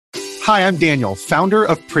Hi, I'm Daniel, founder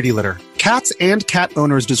of Pretty Litter. Cats and cat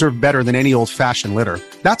owners deserve better than any old-fashioned litter.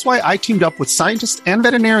 That's why I teamed up with scientists and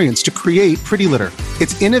veterinarians to create Pretty Litter.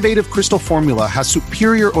 Its innovative crystal formula has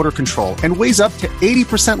superior odor control and weighs up to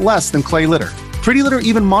 80% less than clay litter. Pretty Litter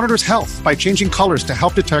even monitors health by changing colors to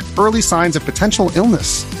help detect early signs of potential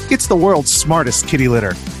illness. It's the world's smartest kitty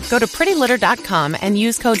litter. Go to prettylitter.com and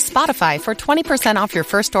use code SPOTIFY for 20% off your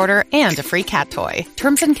first order and a free cat toy.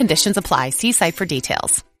 Terms and conditions apply. See site for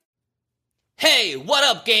details. Hey, what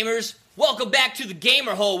up, gamers? Welcome back to the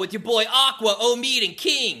Gamer Hole with your boy Aqua, Omid, and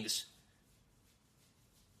Kings.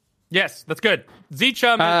 Yes, that's good.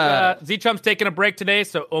 Z-Chum's taking a break today,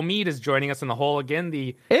 so Omid is joining us in the hole again.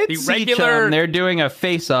 It's regular. Z-Chum. They're doing a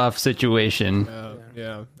face-off situation.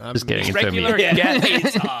 Yeah. Just kidding. It's Regular Omid. guest.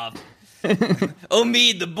 Face off.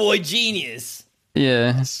 Omid, the boy genius.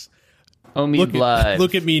 Yes. Omid Live.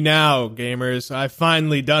 Look at me now, gamers. I've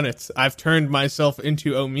finally done it. I've turned myself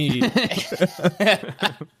into Omid.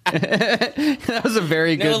 That was a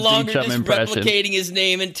very No good longer Z-Chum just impression. replicating his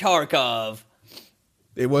name in Tarkov.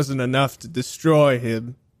 It wasn't enough to destroy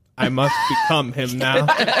him. I must become him now.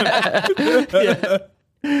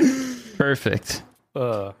 Perfect.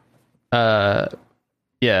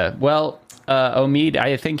 Yeah. Well, Omid,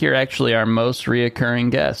 I think you're actually our most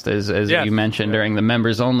reoccurring guest, as Yes. you mentioned during the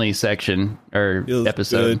members only section or Feels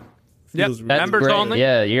episode. good. Yep, Feels really members Great. only.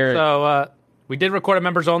 Yeah, you're. So we did record a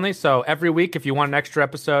members only. So every week, if you want an extra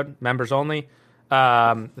episode, members only.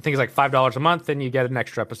 I think it's like $5 a month, and you get an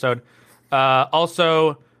extra episode.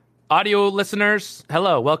 Also, audio listeners,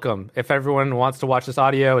 hello, welcome. If everyone wants to watch this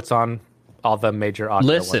audio, it's on all the major audio.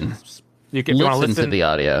 Listen. ones. You can if you want to listen to the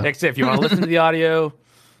audio. If you want to listen to the audio,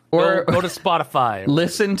 Or go to Spotify.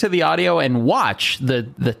 listen to the audio and watch the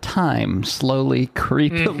time slowly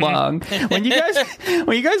creep along. When you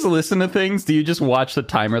guys listen to things, do you just watch the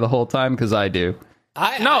timer the whole time? Because I do.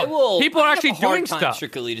 People are actually I have a hard doing time stuff.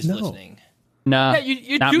 strictly just listening. No, Yeah,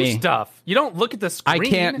 you not do me. stuff. You don't look at the screen.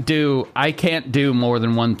 I can't do more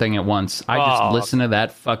than one thing at once. I just listen to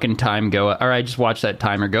that fucking time go up, or I just watch that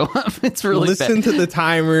timer go up. It's really Listen bad. to the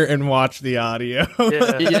timer and watch the audio.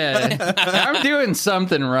 Yeah. I'm doing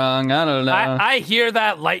something wrong. I don't know. I hear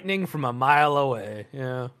that lightning from a mile away.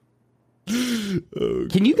 Yeah.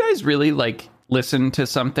 Can you guys really like listen to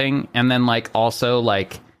something and then like also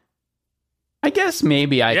like? I guess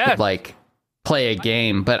maybe I could like play a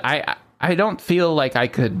game, but I don't feel like I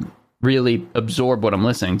could really absorb what I'm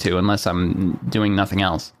listening to unless I'm doing nothing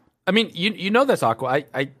else. I mean, you know this, Aqua.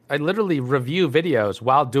 I literally review videos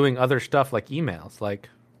while doing other stuff like emails. Like,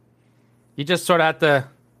 you just sort of have to.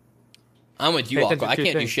 I'm with you, Pay Aqua. attention I to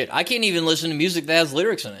can't do things. shit. I can't even listen to music that has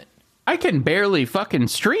lyrics in it. I can barely fucking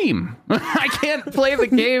stream. I can't play the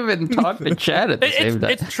game and talk to chat at the same time.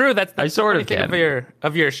 It's true. That's the I sort funny of thing can.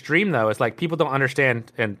 of your stream though. Is like people don't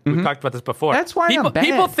understand, and we've talked about this before. That's why people, I'm bad.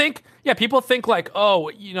 People think like, oh,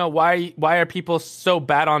 you know, why are people so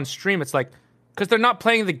bad on stream? It's like because they're not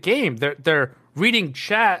playing the game. They're reading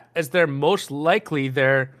chat as they're most likely.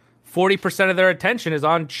 Their 40% of their attention is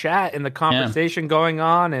on chat and the conversation going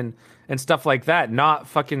on and stuff like that. Not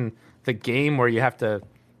fucking the game where you have to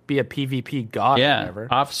be a PvP god or whatever.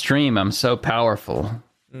 Off stream, I'm so powerful.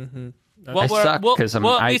 I suck because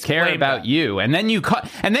I care about you, and then you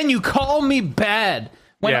call me bad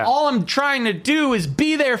when all I'm trying to do is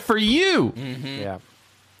be there for you. Yeah,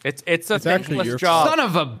 it's a actually your thankless job. Son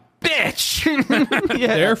of a bitch.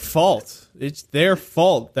 Their fault. It's their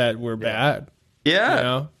fault that we're bad. Yeah. You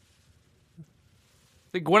know?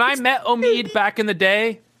 Like, when I met Omid back in the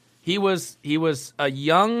day, he was a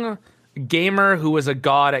young gamer who was a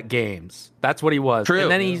god at games. That's what he was.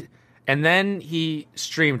 True. And then he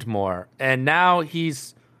streamed more, and now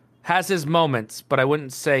has his moments, but I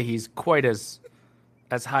wouldn't say he's quite as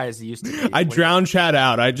high as he used to be. I drown chat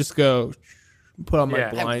out. I just go put on my Yeah.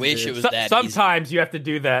 blinders. I wish it was that easy. Sometimes you have to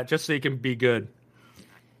do that just so you can be good.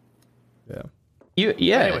 Yeah.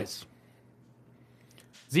 Anyways,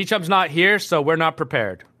 Z-Chub's not here, so we're not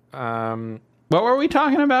prepared. What were we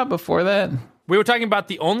talking about before that? We were talking about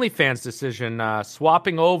the OnlyFans decision,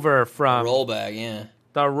 swapping over from Rollback, yeah.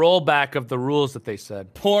 the rollback of the rules that they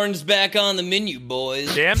said. Porn's back on the menu,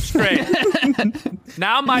 boys. Damn straight.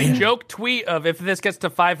 Now my joke tweet of if this gets to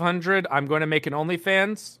 500, I'm going to make an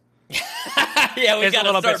OnlyFans. Yeah, we It's a got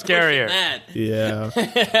little to bit start pushing scarier. that.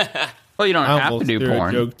 Yeah. Well, you don't I have to almost do threw a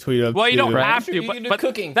porn. joke tweet up Well, you don't too. have Sure, to, you but, can do but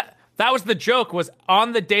cooking. That was the joke. Was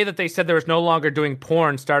on the day that they said there was no longer doing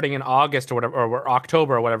porn starting in August or whatever, or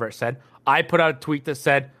October or whatever it said. I put out a tweet that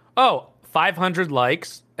said, "Oh, 500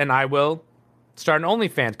 likes, and I will start an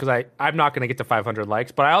OnlyFans," because I'm not going to get to 500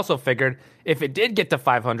 likes. But I also figured if it did get to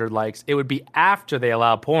 500 likes, it would be after they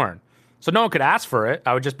allow porn. So no one could ask for it.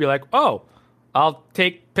 I would just be like, oh, I'll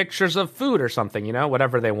take pictures of food or something,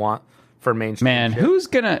 whatever they want for mainstream. Man, shit. who's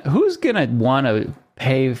gonna want to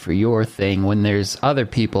pay for your thing when there's other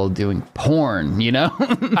people doing porn?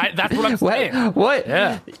 That's what I'm saying. What?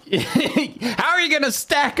 Yeah. How are you gonna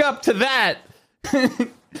stack up to that?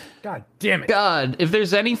 God damn it. God, if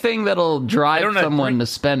there's anything that'll drive someone to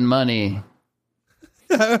spend money.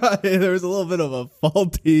 There was a little bit of a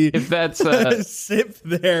faulty if that's sip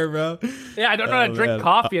there, bro. Yeah, I don't know how to drink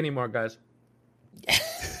coffee anymore, guys.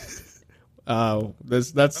 That's how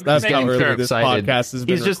early this podcast has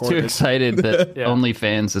been He's just recorded. too excited that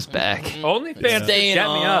OnlyFans is back. OnlyFans Staying get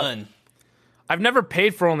me on. up. I've never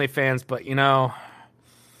paid for OnlyFans, but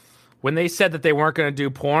when they said that they weren't going to do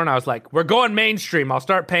porn, I was like, we're going mainstream. I'll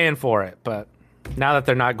start paying for it. But now that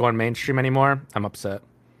they're not going mainstream anymore, I'm upset.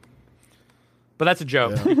 But that's a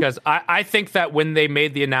joke because I think that when they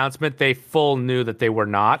made the announcement, they full knew that they were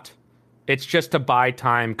not. It's just to buy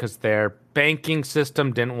time because their banking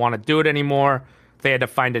system didn't want to do it anymore. They had to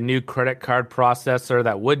find a new credit card processor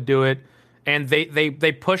that would do it. And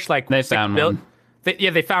they pushed like... They found one.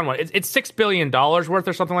 They found one. It's $6 billion worth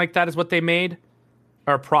or something like that is what they made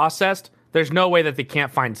or processed. There's no way that they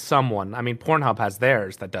can't find someone. I mean, Pornhub has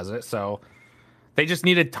theirs that does it, so... They just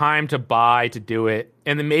needed time to do it.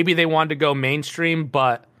 And then maybe they wanted to go mainstream,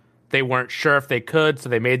 but they weren't sure if they could. So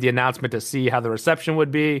they made the announcement to see how the reception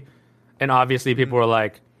would be. And obviously people were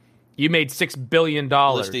like, you made $6 billion.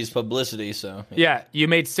 Publicity, so. Yeah, you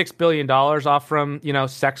made $6 billion off from,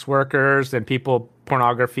 sex workers and people,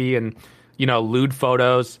 pornography and, lewd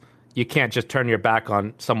photos. You can't just turn your back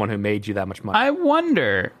on someone who made you that much money. I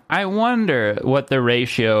wonder what the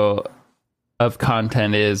ratio of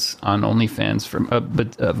content is on OnlyFans from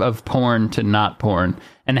of porn to not porn,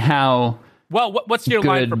 and how what's your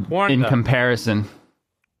line for porn in though? comparison?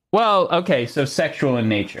 Well, okay, so sexual in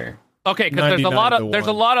nature. Okay, because there's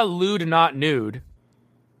a lot of lewd not nude,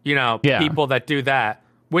 people that do that,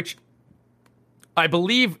 which I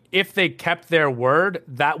believe if they kept their word,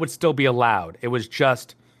 that would still be allowed. It was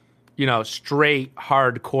just straight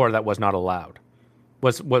hardcore that was not allowed.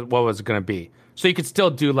 What was it going to be? So you could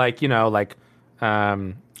still do lingerie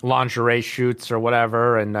shoots or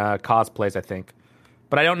whatever and cosplays, I think.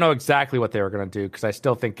 But I don't know exactly what they were going to do because I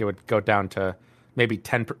still think it would go down to maybe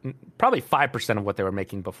probably 5% of what they were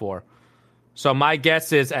making before. So my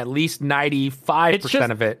guess is at least 95%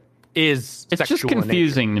 of it is sexual. It's just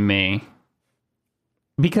confusing to me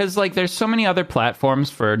because there's so many other platforms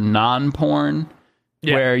for non-porn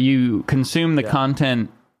where you consume the content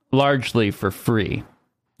largely for free.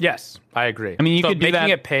 Yes, I agree. I mean, you could do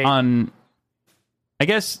that on... I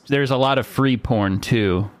guess there's a lot of free porn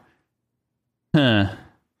too. Well,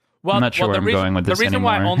 I'm not sure where I'm going with this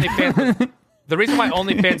anymore. The reason why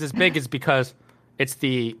OnlyFans is big is because it's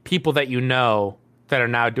the people that that are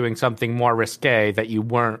now doing something more risque that you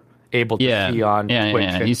weren't able to see on Twitch.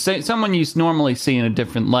 Yeah. You say someone you normally see in a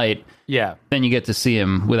different light. Yeah. Then you get to see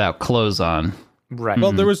him without clothes on. Right.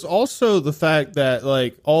 Well, there was also the fact that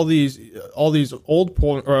all these old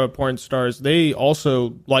porn stars, they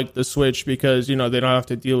also like the Switch because they don't have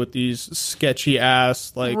to deal with these sketchy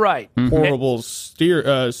ass horrible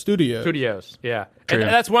studios. Studios, yeah, and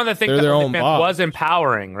that's one of the things that OnlyFans was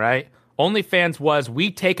empowering, right? OnlyFans was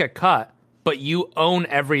we take a cut, but you own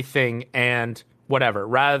everything and whatever.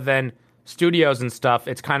 Rather than studios and stuff,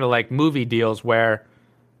 it's kind of like movie deals where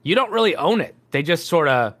you don't really own it. They just sort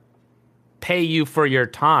of pay you for your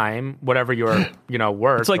time, whatever you're,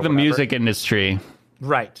 worth. It's like the music industry.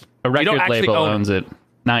 Right. A record label owns it,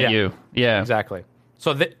 not you. Yeah. Exactly.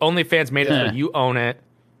 So the OnlyFans made it so you own it.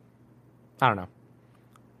 I don't know.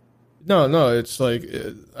 No, it's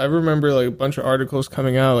I remember a bunch of articles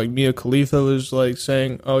coming out, Mia Khalifa was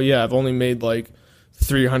saying, oh yeah, I've only made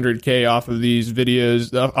 $300K off of these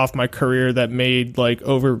videos, off my career that made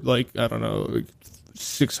over I don't know,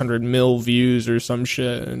 600 mil views or some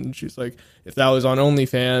shit. And she's like, if that was on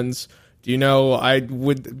OnlyFans, do you know I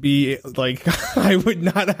would be I would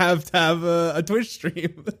not have to have a Twitch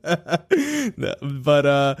stream. But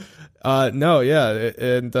no, yeah,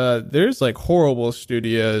 and there's horrible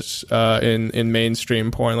studios in mainstream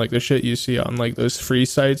porn, the shit you see on those free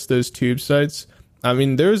sites, those tube sites. I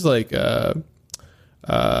mean, there's a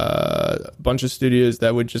bunch of studios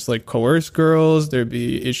that would just coerce girls. There'd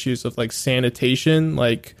be issues of sanitation.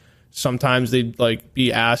 Sometimes they'd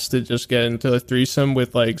be asked to just get into a threesome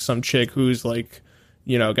with some chick who's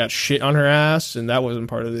got shit on her ass, and that wasn't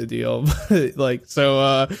part of the deal.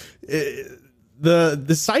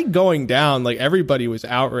 The site going down, everybody was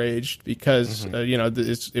outraged because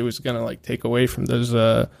it was gonna take away from those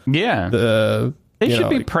they should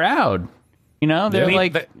be proud. You know,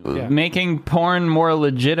 they're making porn more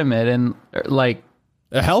legitimate and like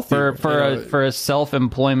a healthy for a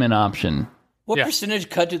self-employment option. What percentage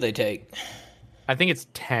cut do they take? I think it's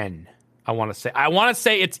 10. I want to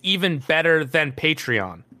say it's even better than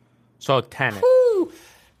Patreon. So 10. Whew.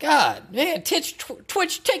 God, man,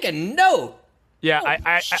 Twitch, take a note. Yeah,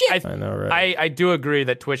 I know, right? I do agree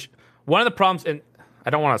that Twitch. One of the problems, and I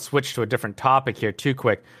don't want to switch to a different topic here too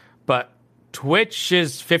quick, but Twitch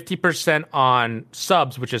is 50% on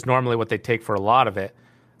subs, which is normally what they take for a lot of it,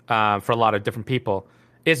 for a lot of different people,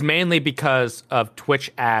 is mainly because of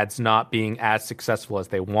Twitch ads not being as successful as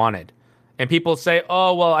they wanted. And people say,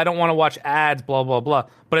 oh, well, I don't want to watch ads, blah, blah, blah.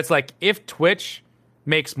 But it's like, if Twitch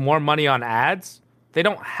makes more money on ads, they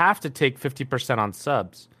don't have to take 50% on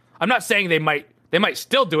subs. I'm not saying they might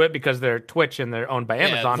still do it because they're Twitch and they're owned by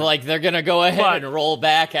Amazon. Like they're going to go ahead and roll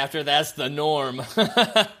back after that's the norm.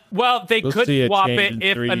 Well, they could swap it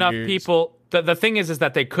if enough people... The thing is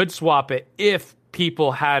that they could swap it if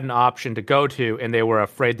people had an option to go to and they were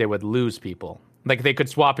afraid they would lose people. Like, they could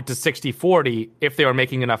swap it to 60-40 if they were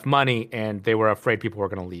making enough money and they were afraid people were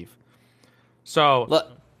going to leave. So,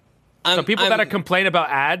 people that complain about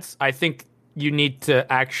ads, I think you need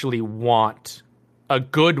to actually want a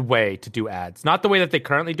good way to do ads. Not the way that they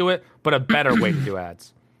currently do it, but a better way to do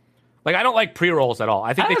ads. Like, I don't like pre-rolls at all.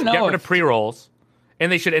 I think they should get rid of pre-rolls,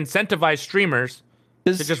 and they should incentivize streamers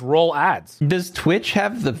to just roll ads. Does Twitch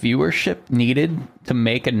have the viewership needed to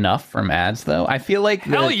make enough from ads, though? I feel like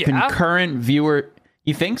the concurrent viewer...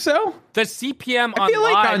 You think so? The CPM on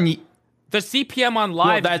live... The CPM on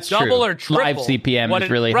live that's double true. or triple. Live CPM is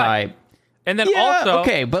really high. And then also...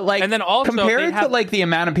 Okay, but like, and then also compare it to like the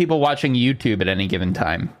amount of people watching YouTube at any given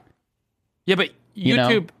time. Yeah, but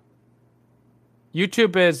YouTube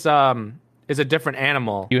is a different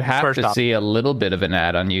animal. You have to see a little bit of an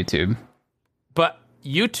ad on YouTube. But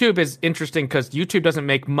YouTube is interesting because YouTube doesn't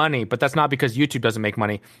make money, but that's not because YouTube doesn't make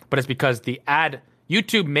money, but it's because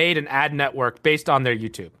YouTube made an ad network based on their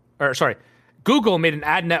YouTube. Or sorry, Google made an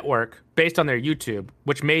ad network based on their YouTube,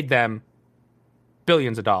 which made them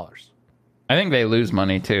billions of dollars. I think they lose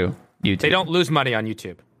money too. YouTube. They don't lose money on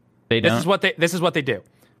YouTube. They don't. This is what they do.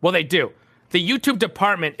 Well, they do. The YouTube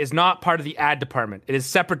department is not part of the ad department. It is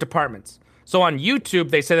separate departments. So on YouTube,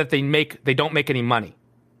 they say that they don't make any money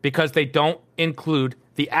because they don't include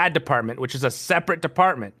the ad department, which is a separate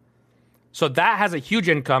department. So that has a huge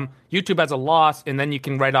income. YouTube has a loss, and then you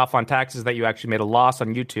can write off on taxes that you actually made a loss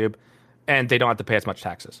on YouTube, and they don't have to pay as much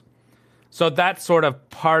taxes. So that's sort of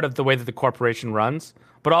part of the way that the corporation runs.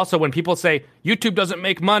 But also when people say YouTube doesn't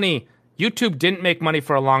make money, YouTube didn't make money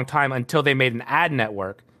for a long time until they made an ad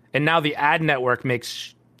network. And now the ad network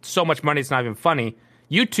makes so much money it's not even funny.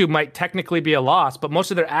 YouTube might technically be a loss, but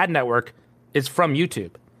most of their ad network is from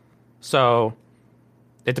YouTube. So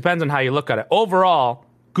it depends on how you look at it. Overall,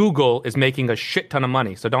 Google is making a shit ton of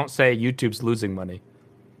money. So don't say YouTube's losing money.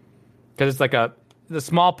 Because it's like the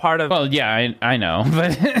small part of... Well, yeah, I know.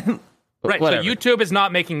 But right, whatever. So YouTube is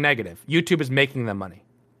not making negative. YouTube is making them money.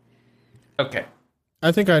 Okay.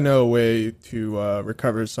 I think I know a way to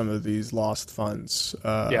recover some of these lost funds.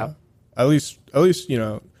 Yeah. At least,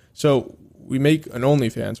 so we make an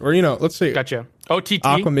OnlyFans, or, let's say... Gotcha. OTT?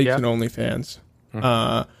 Aqua makes an OnlyFans.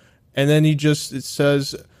 Mm-hmm. And then it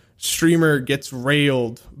says streamer gets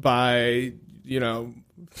railed by,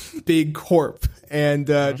 big corp, and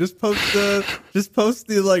just post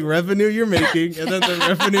the like revenue you're making, and then the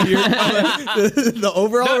revenue the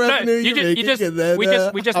overall revenue you're making, and then we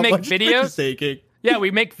just make videos. Yeah,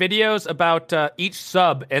 we make videos about each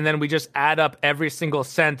sub, and then we just add up every single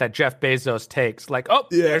cent that Jeff Bezos takes. Like,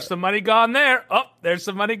 there's some money gone there. Oh, there's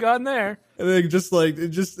some money gone there. And then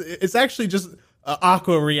it's actually just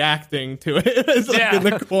Aqua reacting to it. It's like in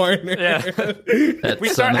the corner. Yeah. We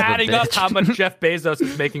start adding up how much Jeff Bezos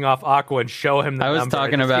is making off Aqua and show him the number. I was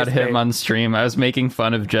talking about him on stream. I was making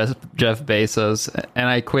fun of Jeff Bezos, and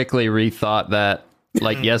I quickly rethought that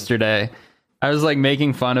like yesterday. I was like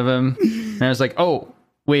making fun of him, and I was like, oh,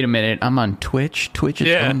 wait a minute. I'm on Twitch. Twitch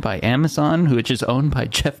is owned by Amazon, which is owned by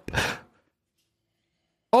Jeff...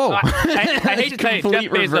 Oh, I hate to tell you, complete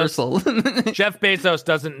reversal. Jeff Bezos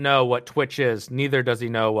doesn't know what Twitch is. Neither does he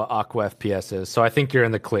know what Aqua FPS is. So I think you're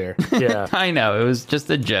in the clear. Yeah, I know. It was just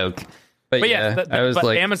a joke. But yeah,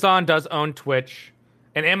 Amazon does own Twitch,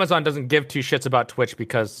 and Amazon doesn't give two shits about Twitch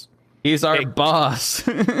because he's our boss.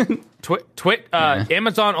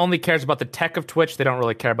 Amazon only cares about the tech of Twitch. They don't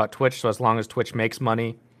really care about Twitch. So as long as Twitch makes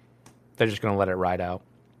money, they're just going to let it ride out.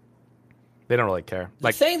 They don't really care.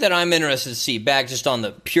 The thing that I'm interested to see back just on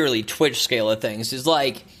the purely Twitch scale of things is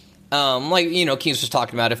like, Like, Kings was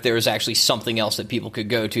talking about if there was actually something else that people could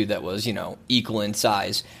go to that was, equal in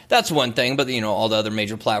size. That's one thing, but, all the other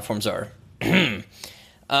major platforms are. But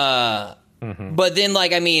then,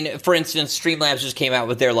 like, I mean, for instance, Streamlabs just came out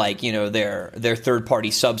with their, like, their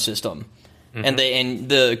third-party subsystem. And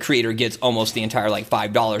the creator gets almost the entire, like,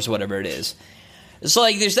 $5 or whatever it is. So,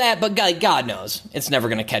 like, there's that, but God knows. It's never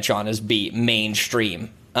going to catch on as be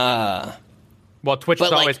mainstream. Well, Twitch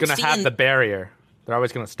is always going to have the barrier. They're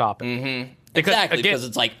always going to stop it. Mm-hmm. Exactly, because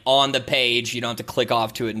it's like on the page. You don't have to click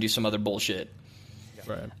off to it and do some other bullshit.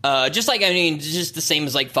 Right. Just like, I mean, just the same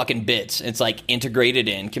as like fucking bits. It's like integrated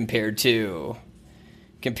in compared to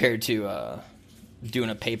doing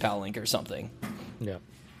a PayPal link or something. Yeah.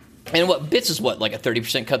 And what bits is what, like a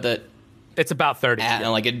 30% cut that? It's about 30.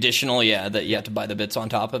 And like additional, that you have to buy the bits on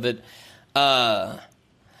top of it.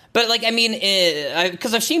 But, like, I mean,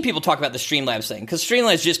 because I've seen people talk about the Streamlabs thing. Because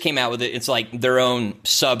Streamlabs just came out with it. It's, like, their own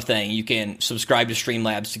sub thing. You can subscribe to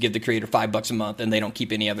Streamlabs to give the creator $5 a month, and they don't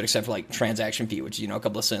keep any of it except for, like, transaction fee, which is, a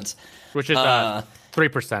couple of cents. Which is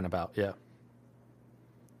 3% about, yeah.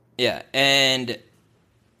 Yeah, and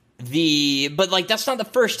but, like, that's not the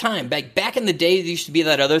first time. Back in the day, there used to be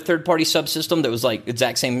that other third-party subsystem that was, like,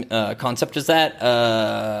 exact same concept as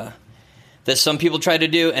that. That some people tried to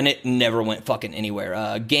do, and it never went fucking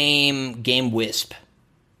anywhere. Game Wisp.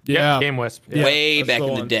 Yeah, Game Wisp. Yeah. Way back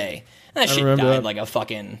in the day. That shit died like a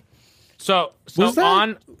fucking... So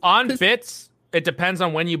on bits, it depends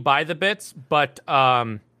on when you buy the bits, but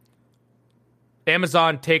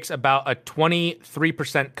Amazon takes about a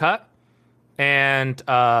 23% cut, and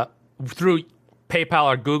through PayPal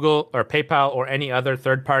or Google or PayPal or any other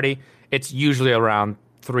third party, it's usually around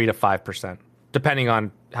 3 to 5%, depending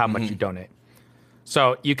on how much you donate.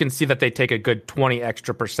 So you can see that they take a good 20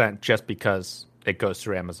 extra % just because it goes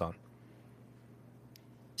through Amazon.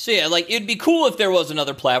 So yeah, like, it'd be cool if there was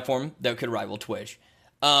another platform that could rival Twitch.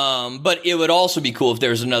 But it would also be cool if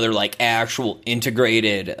there was another, like, actual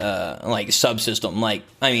integrated, like, subsystem. Like,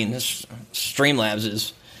 I mean, Streamlabs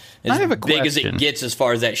is as big as it gets as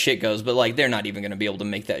far as that shit goes, but, like, they're not even going to be able to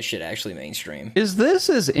make that shit actually mainstream. Is this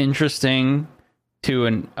as interesting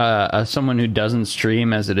to someone who doesn't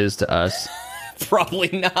stream as it is to us? Probably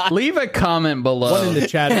not. Leave a comment below. One in the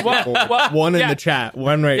chat. One in the chat.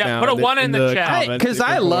 One right now. Put a one in the chat. Because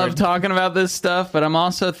I love talking about this stuff, but I'm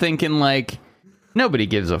also thinking, like, nobody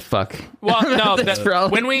gives a fuck. Well, no.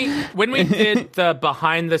 When we did the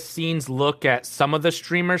behind the scenes look at some of the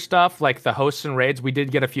streamer stuff, like the hosts and raids, we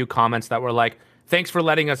did get a few comments that were like, "Thanks for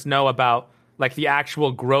letting us know about." Like the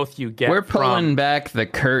actual growth you get. We're pulling back the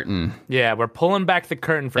curtain. Yeah, we're pulling back the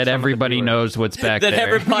curtain for that everybody knows what's back there.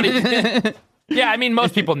 Everybody. Yeah, I mean,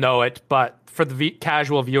 most people know it, but for the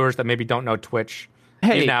casual viewers that maybe don't know Twitch,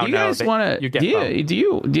 hey, you now do you guys want to? Do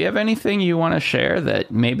you have anything you want to share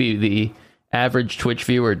that maybe the average Twitch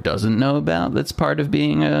viewer doesn't know about? That's part of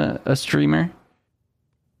being a streamer.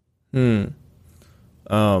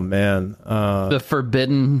 Oh man, the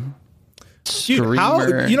forbidden. Dude,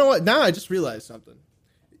 how, you know what? Now I just realized something.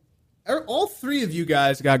 All three of you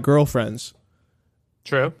guys got girlfriends.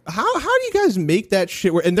 True. How do you guys make that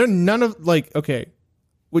shit work? And they're none of, like, okay,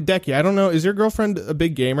 with Decky, I don't know. Is your girlfriend a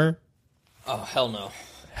big gamer? Oh, hell no.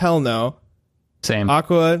 Hell no. Same.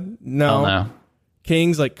 Aqua, no. Hell no.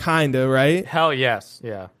 King's like kinda, right? Hell yes.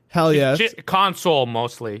 Yeah. Hell yes. Console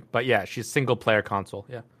mostly, but yeah, she's single player console.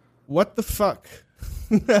 Yeah. What the fuck?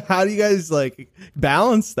 How do you guys like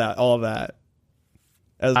balance all of that?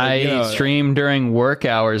 I stream during work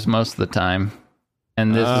hours most of the time,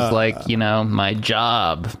 and this is like my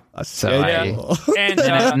job. So and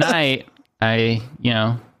at night I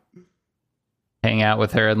hang out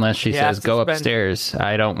with her unless she says go upstairs.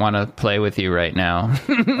 I don't want to play with you right now.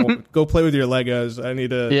 Go play with your Legos. I need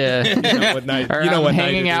to. Yeah. You know what night? You know what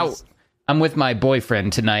hanging night out. I'm with my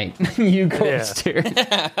boyfriend tonight. You go upstairs.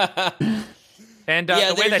 And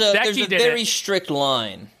the way that there's a very strict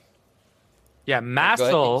line. Yeah,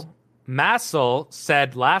 Massel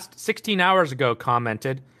said 16 hours ago,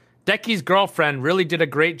 commented, Decky's girlfriend really did a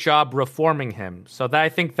great job reforming him. So I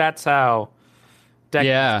think that's how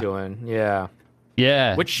Decky's doing. Yeah.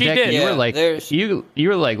 Yeah. Which she Decky, did. You were like you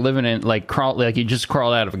were like living in like you just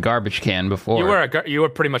crawled out of a garbage can before. You were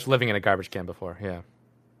pretty much living in a garbage can before. Yeah.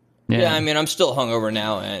 Yeah, I mean, I'm still hungover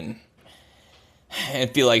now and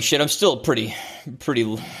feel like shit. I'm still pretty.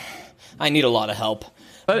 I need a lot of help,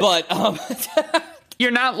 but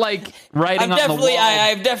you're not like writing on the wall.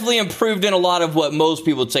 I've definitely improved in a lot of what most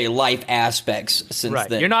people would say life aspects since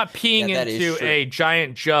then. You're not peeing into a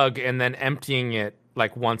giant jug and then emptying it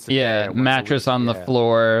like once a day. Yeah, mattress on the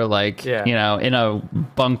floor, like in a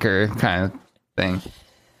bunker kind of thing.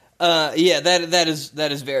 Yeah, that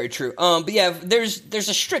is very true. But yeah, there's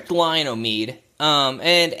a strict line, Omid.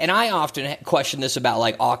 And I often question this about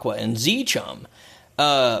like Aqua and Z-Chum,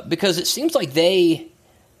 because it seems like they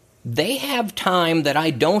have time that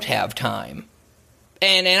I don't have time.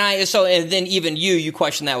 And then even you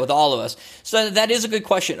question that with all of us. So that is a good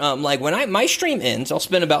question. Like when my stream ends, I'll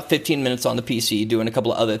spend about 15 minutes on the PC doing a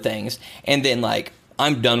couple of other things, and then like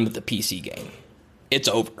I'm done with the PC game. It's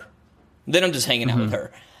over. Then I'm just hanging out with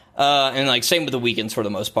her. And like same with the weekends for the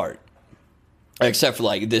most part, except for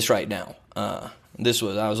like this right now. I was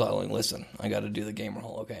like, listen, I got to do the gamer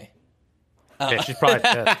hole, okay? Yeah, she's probably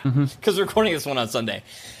because we're recording this one on Sunday.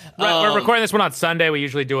 Right, we're recording this one on Sunday. We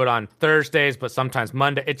usually do it on Thursdays, but sometimes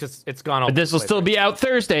Monday. It's gone all. But this will still be out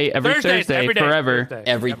Thursday, every Thursday, forever,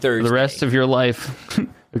 every Thursday, for the rest of your life.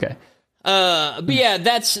 Okay. But yeah,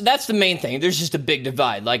 that's the main thing. There's just a big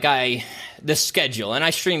divide. Like the schedule, and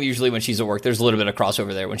I stream usually when she's at work. There's a little bit of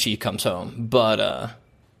crossover there when she comes home, but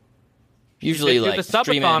usually do like the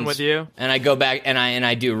subathon with you, and I go back and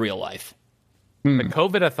I do real life. The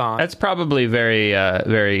COVID-a-thon. That's probably very,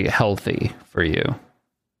 very healthy for you.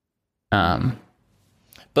 But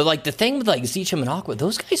like the thing with like Z-Chum and Aqua,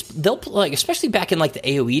 those guys, they'll play, like, especially back in like the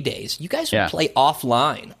AOE days, you guys would play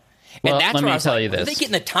offline. Well, and that's let where me I was tell like, you where are this. they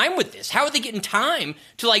getting the time with this? How are they getting time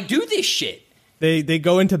to like do this shit? They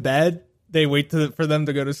go into bed, they wait for them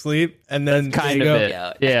to go to sleep, and then That's kind they of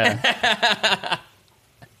go. it. Yeah.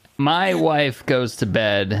 My wife goes to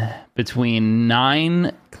bed between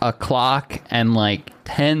 9 o'clock and like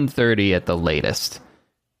 10:30 at the latest.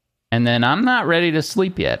 And then I'm not ready to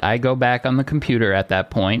sleep yet. I go back on the computer at that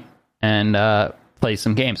point and play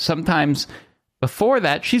some games. Sometimes before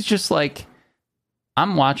that, she's just like,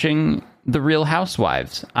 I'm watching The Real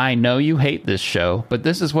Housewives. I know you hate this show, but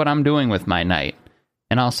this is what I'm doing with my night.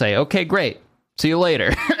 And I'll say, okay, great. See you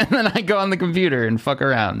later. And then I go on the computer and fuck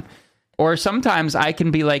around. Or sometimes I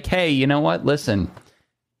can be like, hey, you know what? Listen,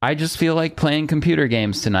 I just feel like playing computer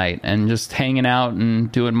games tonight and just hanging out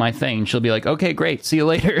and doing my thing. She'll be like, okay, great. See you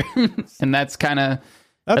later. And that's kind of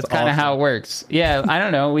Awesome. how it works. Yeah, I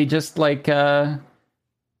don't know. We just like, I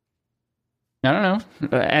don't know.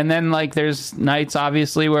 And then like there's nights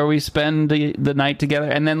obviously where we spend the night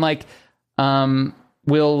together. And then like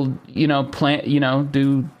we'll, plan,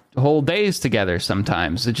 do whole days together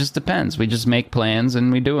sometimes. It just depends. We just make plans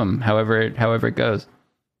and we do them however it goes.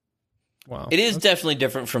 Wow. It is definitely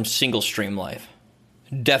different from single stream life.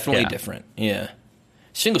 Definitely different. Yeah.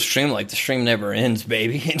 Single stream life, the stream never ends,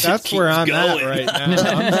 baby. It just That's where keeps I'm going. at right now.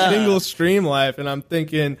 I'm single stream life, and I'm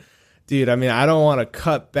thinking, dude, I mean, I don't want to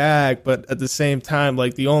cut back, but at the same time,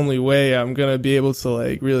 like, the only way I'm going to be able to,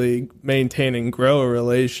 like, really maintain and grow a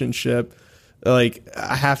relationship, like,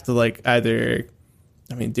 I have to, like, either,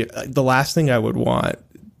 I mean, dude, the last thing I would want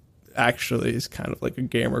actually is kind of like a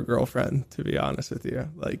gamer girlfriend, to be honest with you.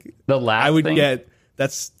 Like, The last I would thing? get,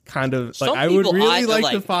 that's kind of, Some like, I would people really either,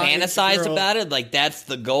 like to find fantasize girl. about it, like that's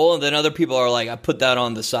the goal, and then other people are like, I put that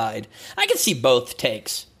on the side. I can see both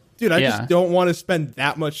takes. Dude, I Yeah. just don't want to spend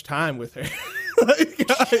that much time with her. Like,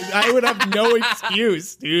 I would have no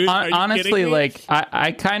excuse, dude. Are you Honestly, kidding me? like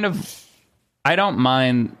I don't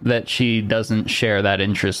mind that she doesn't share that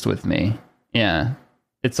interest with me. Yeah.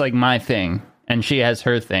 It's like my thing and she has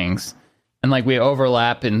her things. And like we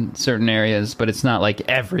overlap in certain areas, but it's not like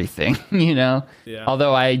everything, you know? Yeah.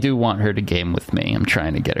 Although I do want her to game with me. I'm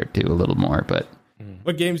trying to get her to a little more, but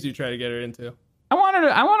What games do you try to get her into? I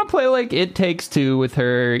want to play like It Takes Two with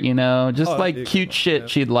her, you know, just like that'd be cute cool, shit yeah.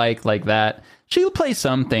 she'd like that. She'll play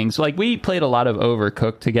some things. Like we played a lot of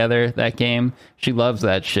Overcooked together, that game. She loves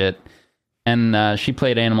that shit. And she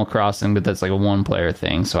played Animal Crossing, but that's like a one-player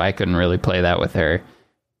thing, so I couldn't really play that with her.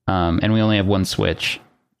 And we only have one Switch.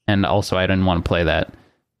 And also I didn't want to play that.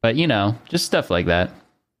 But, you know, just stuff like that.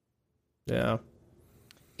 Yeah.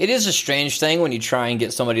 It is a strange thing when you try and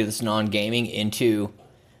get somebody that's non-gaming into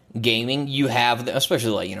gaming. You have,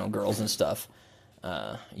 especially like, you know, girls and stuff.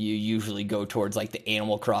 You usually go towards like the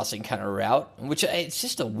Animal Crossing kind of route, which it's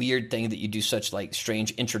just a weird thing that you do such like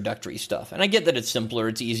strange introductory stuff. And I get that it's simpler,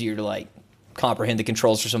 it's easier to like comprehend the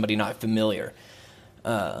controls for somebody not familiar.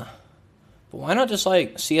 But why not just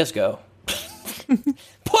like CS:GO?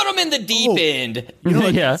 Put them in the deep end. You know,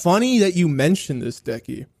 like, Yeah. funny that you mentioned this,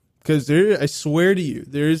 Decky, because I swear to you,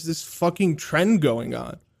 there is this fucking trend going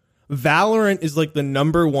on. Valorant is like the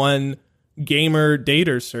 #1 gamer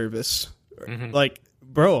dater service. Like,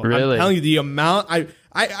 bro, Really? I'm telling you, the amount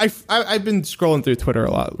I've been scrolling through Twitter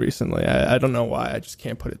a lot recently. I don't know why. I just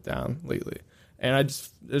can't put it down lately. And I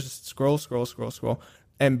just scroll.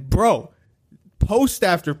 And bro, post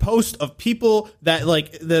after post of people that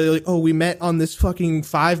like they're like, oh, we met on this fucking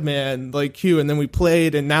 5-man like queue, and then we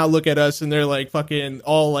played, and now look at us, and they're like fucking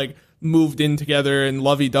all like moved in together and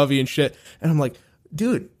lovey-dovey and shit. And I'm like,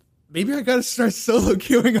 dude, maybe I gotta start solo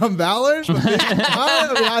queuing on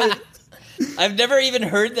Valorant. I've never even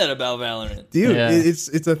heard that about Valorant. Dude,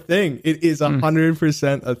 it's a thing. It is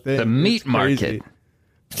 100% a thing. The meat market.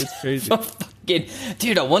 It's crazy.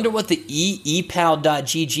 Dude, I wonder what the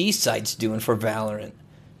epal.gg site's doing for Valorant.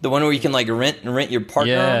 The one where you can like rent your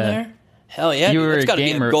partner on there? Hell yeah, dude, that's got to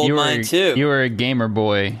be a gold mine too. You were a gamer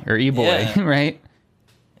boy or e-boy, right?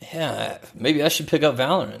 Yeah, maybe I should pick up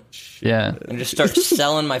Valorant. Yeah. And just start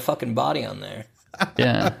selling my fucking body on there.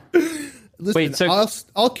 Yeah. Listen, wait, so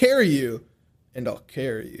I'll carry you, and I'll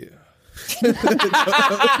carry you.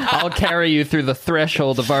 I'll carry you through the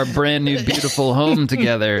threshold of our brand new beautiful home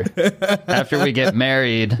together after we get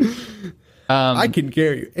married. I can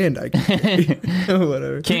carry you, and I can carry you.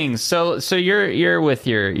 Whatever. King, so you're with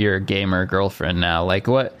your gamer girlfriend now. Like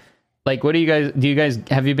what do you guys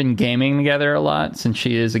have you been gaming together a lot since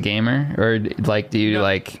she is a gamer, or like do you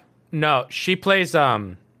like? No, she plays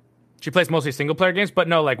mostly single player games, but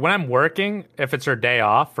no, like when I'm working, if it's her day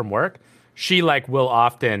off from work, she like will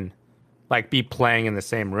often like be playing in the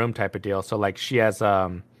same room type of deal. So like she has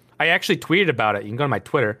I actually tweeted about it. You can go to my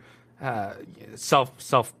Twitter,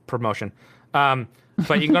 self promotion. But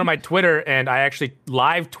you can go to my Twitter, and I actually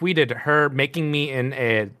live tweeted her making me in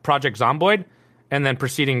a Project Zomboid and then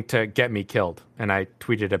proceeding to get me killed. And I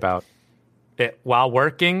tweeted about it while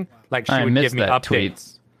working. Like she would give me updates. Tweet.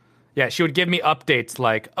 Yeah, she would give me updates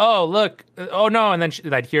like, oh, look, oh no. And then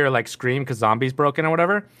I'd hear like scream because zombies broken or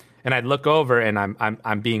whatever. And I'd look over and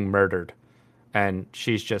I'm being murdered. And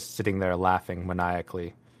she's just sitting there laughing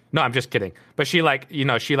maniacally. No, I'm just kidding. But she like,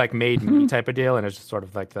 she like made me type of deal. And it's just sort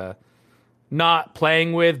of like the not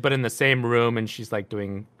playing with, but in the same room. And she's like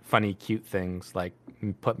doing funny, cute things like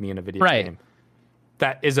put me in a video game.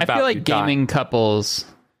 That is about I feel like gaming couples.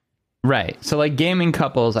 Right. So like gaming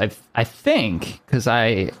couples, I think, because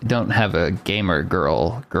I don't have a gamer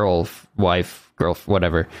girl, wife,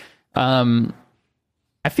 whatever.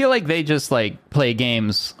 I feel like they just like play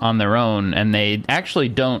games on their own, and they actually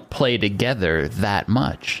don't play together that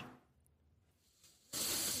much.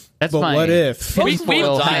 That's but my what if we've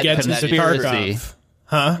conspiracy?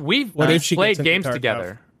 Huh? We've played games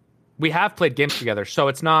together. We have played games together, so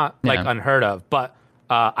it's not like unheard of. But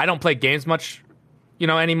I don't play games much,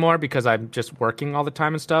 anymore because I'm just working all the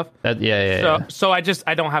time and stuff. So I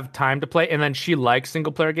don't have time to play. And then she likes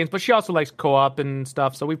single player games, but she also likes co-op and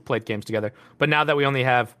stuff. So we've played games together. But now that we only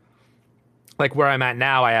have, like where I'm at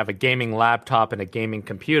now, I have a gaming laptop and a gaming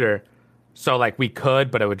computer. So like we could,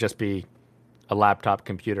 but it would just be a laptop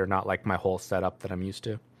computer, not like my whole setup that I'm used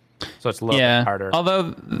to. So it's a little bit harder. Although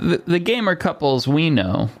the gamer couples we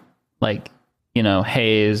know, like,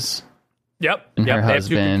 Hayes and her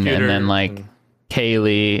husband, and then like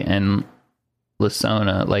Kaylee and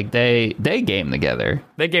Lasona, like they game together.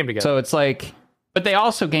 So it's like, but they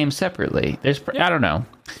also game separately. I don't know.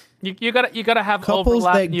 You gotta have couples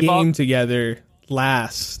overlap that game together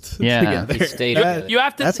last. Yeah, together. You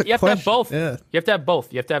have to have both. Yeah. You have to have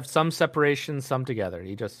both. You have to have some separation, some together.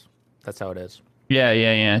 That's how it is.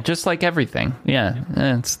 Yeah. Just like everything. Yeah,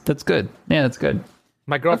 that's good. Yeah, that's good.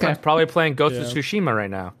 My girlfriend's probably playing Ghost of Tsushima right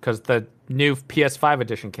now because the new PS5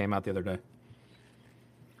 edition came out the other day.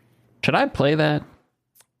 Should I play that?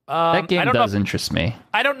 That game does interest me.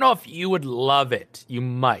 I don't know if you would love it. You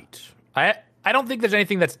might. I don't think there's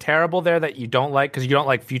anything that's terrible there that you don't like because you don't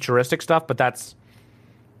like futuristic stuff. But that's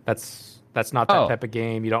not that type of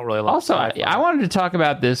game. You don't really like. Also, I wanted to talk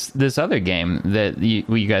about this other game that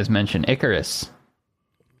you guys mentioned, Icarus.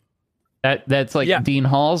 That's like Dean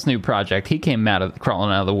Hall's new project. He came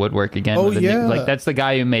crawling out of the woodwork again. Oh, yeah. Like that's the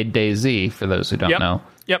guy who made DayZ. For those who don't know.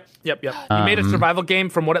 Yep. He made a survival game.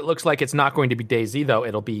 From what it looks like, it's not going to be DayZ though.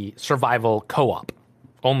 It'll be survival co-op,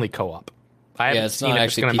 only co-op. I haven't seen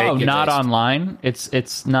it. It's not online.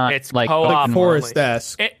 It's not. It's like co-op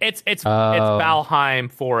Forest-esque. It's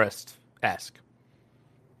Valheim Forest-esque.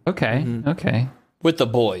 Okay. Mm-hmm. Okay. With the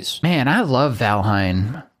boys. Man, I love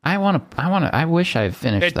Valheim. I wish I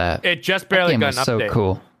finished that. It just barely got an update. So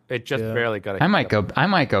cool. It just barely got an update. I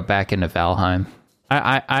might go back into Valheim.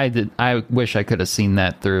 I wish I could have seen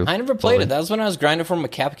that through. I never played it. That was when I was grinding from a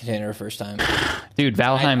cap container the first time. Dude,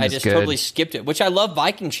 Valheim is good. I just totally skipped it, which I love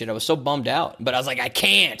Viking shit. I was so bummed out, but I was like, I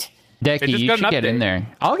can't. Decky, you should get in there.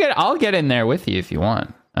 I'll get in there with you if you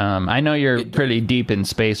want. I know you're pretty deep in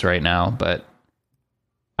space right now, but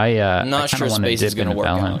I'm not sure space is going to work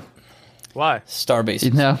out. Why?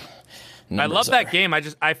 Starbase. No. I love that game.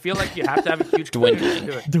 I feel like you have to have a huge Dwindling.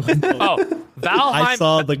 to do it. Oh, Valheim. I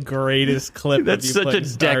saw the greatest clip. That's of you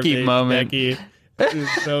such a playing Decky Starbase, moment. Decky. It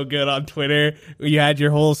was so good on Twitter. You had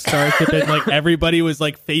your whole starship and like everybody was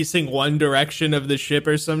like facing one direction of the ship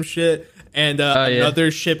or some shit. And another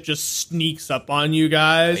ship just sneaks up on you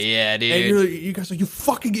guys. Yeah, dude. And you guys are you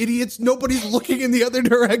fucking idiots. Nobody's looking in the other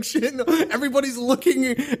direction. Everybody's looking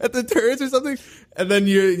at the turrets or something. And then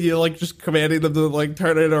you're like just commanding them to like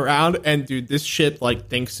turn it around. And dude, this ship like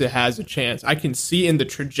thinks it has a chance. I can see in the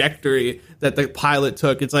trajectory that the pilot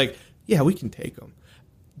took. It's like, yeah, we can take them.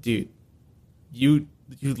 Dude, you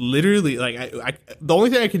literally like I the only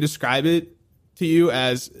thing I can describe it to you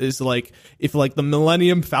as is like if like the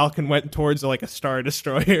Millennium Falcon went towards like a Star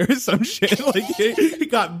Destroyer or some shit, like it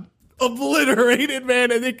got obliterated,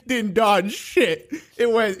 man, and it didn't dodge shit. It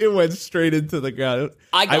went straight into the ground.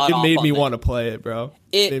 It made me want to play it, bro.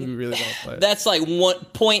 It made me really want to play it. That's like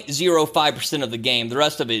 0.05% of the game. The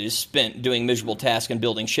rest of it is spent doing miserable tasks and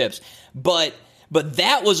building ships. But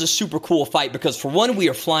that was a super cool fight because, for one, we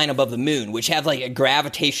are flying above the moon, which have like a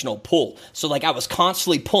gravitational pull. So like I was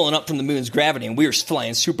constantly pulling up from the moon's gravity, and we were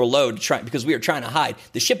flying super low because we were trying to hide.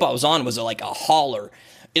 The ship I was on was like a hauler.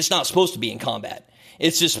 It's not supposed to be in combat.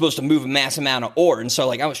 It's just supposed to move a mass amount of ore. And so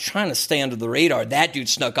like I was trying to stay under the radar. That dude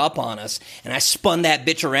snuck up on us, and I spun that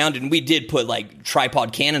bitch around, and we did put like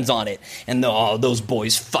tripod cannons on it. And those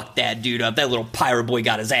boys fucked that dude up. That little pirate boy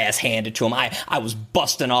got his ass handed to him. I was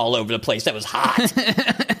busting all over the place. That was hot.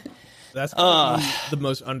 That's the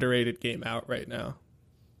most underrated game out right now.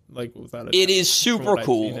 Like without it is super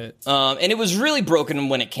cool. And it was really broken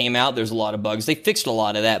when it came out. There's a lot of bugs. They fixed a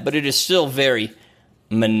lot of that, but it is still very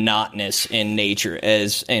monotonous in nature,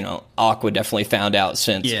 as you know, Aqua definitely found out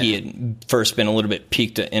since he had first been a little bit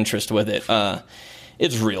piqued interest with it.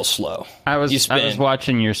 It's real slow. I was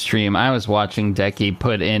watching your stream. I was watching Decky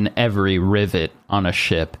put in every rivet on a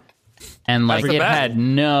ship, and like it had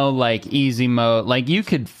no like easy mode. Like you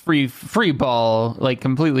could free ball, like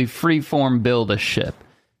completely free form build a ship.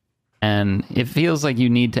 And it feels like you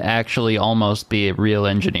need to actually almost be a real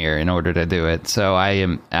engineer in order to do it. So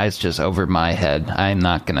it's just over my head. I'm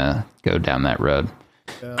not going to go down that road.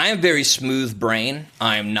 Yeah. I am very smooth brain.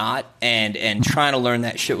 I am not. And trying to learn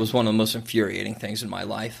that shit was one of the most infuriating things in my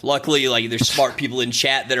life. Luckily, like there's smart people in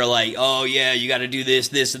chat that are like, oh yeah, you got to do this,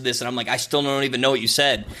 this, and this. And I'm like, I still don't even know what you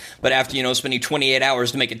said. But after, spending 28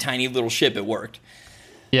 hours to make a tiny little ship, it worked.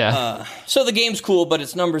 Yeah. So the game's cool, but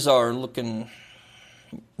its numbers are looking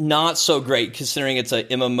not so great considering it's a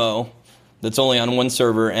MMO that's only on one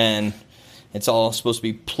server and it's all supposed to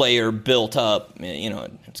be player built up.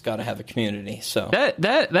 It's got to have a community. So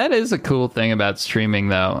that is a cool thing about streaming,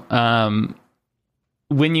 though.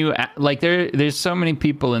 When you like, there's so many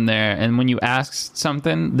people in there, and when you ask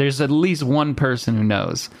something, there's at least one person who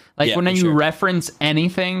knows. Like when you reference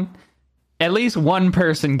anything, at least one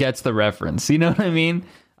person gets the reference. You know what I mean?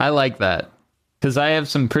 I like that. Because I have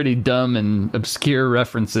some pretty dumb and obscure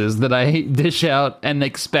references that I dish out and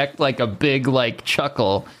expect like a big like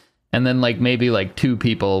chuckle, and then like maybe like two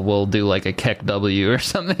people will do like a Keck W or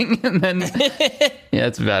something, and then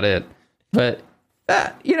that's about it. But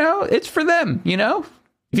it's for them.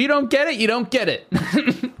 If you don't get it, you don't get it.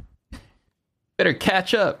 Better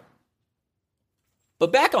catch up.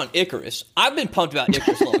 But back on Icarus, I've been pumped about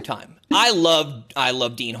Icarus a long time. I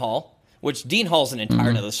love Dean Hall. Which Dean Hall's an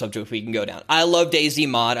entire other subject we can go down. I love DayZ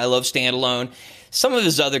Mod. I love Standalone. Some of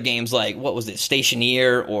his other games, like, what was it,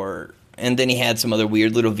 Stationeer, and then he had some other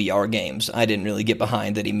weird little VR games I didn't really get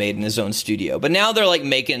behind that he made in his own studio. But now they're, like,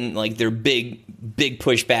 making, like, their big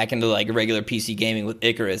push back into, like, regular PC gaming with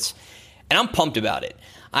Icarus. And I'm pumped about it.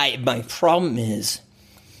 My problem is,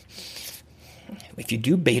 if you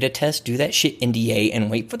do beta test, do that shit NDA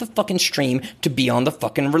and wait for the fucking stream to be on the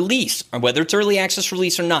fucking release, or whether it's early access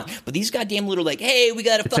release or not. But these goddamn little like, hey, we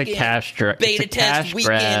got a fucking beta test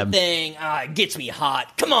weekend thing. It gets me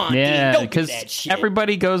hot. Come on, dude, don't do that shit.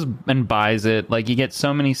 Everybody goes and buys it. Like you get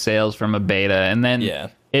so many sales from a beta, and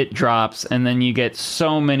then it drops, and then you get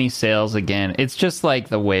so many sales again. It's just like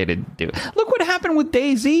the way to do it. Look what happened with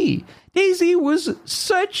DayZ. DayZ was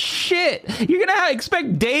such shit. You're gonna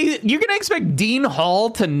expect Dean Hall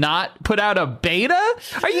to not put out a beta?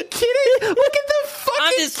 Are you kidding? Look at the fucking.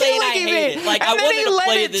 I'm just saying I hate it. Like I wanted to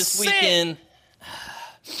play it this weekend.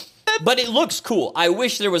 But it looks cool. I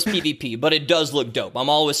wish there was PvP, but it does look dope. I'm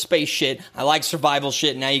all with space shit. I like survival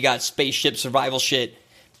shit. Now you got spaceship survival shit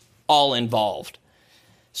all involved.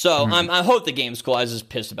 So I hope the game's cool. I was just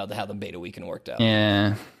pissed about how the beta weekend worked out.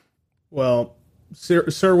 Yeah. Well,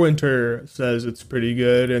 Sir Winter says it's pretty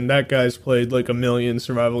good, and that guy's played like 1 million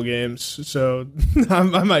survival games, so I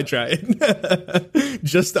might try it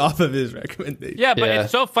just off of his recommendation. Yeah, but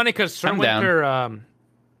it's so funny because Sir Winter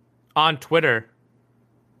on Twitter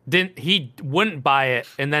he wouldn't buy it,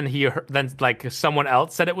 and then like someone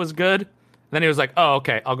else said it was good. Then he was like, "Oh,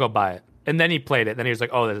 okay, I'll go buy it." And then he played it. Then he was like,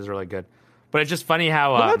 "Oh, this is really good." But it's just funny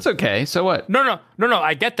how... well, that's okay. So what? No,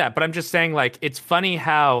 I get that. But I'm just saying, like, it's funny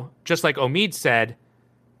how, just like Omid said,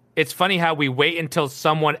 it's funny how we wait until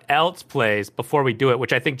someone else plays before we do it,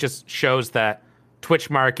 which I think just shows that Twitch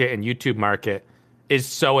market and YouTube market is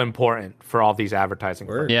so important for all these advertising.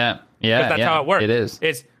 Yeah. That's how it works. It is.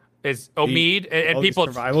 It's Omid, and people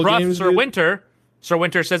trust games, Sir Winter. Sir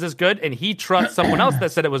Winter says it's good, and he trusts someone else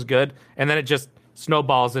that said it was good, and then it just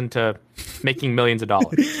snowballs into making millions of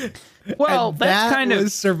dollars. Well, and that's that kind of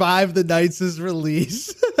was Survive the Nights'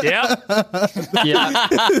 release. Yeah.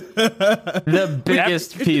 The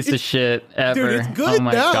biggest piece of shit ever. Dude, it's good oh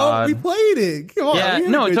my now. God. We played it. Come on. Yeah,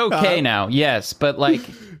 no, it's okay now. Yes, but like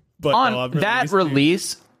on that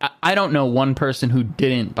release, I don't know one person who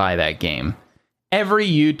didn't buy that game. Every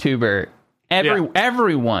YouTuber,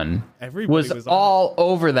 everyone was all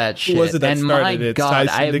over that shit. And my God,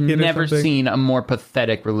 I have never seen a more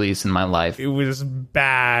pathetic release in my life. It was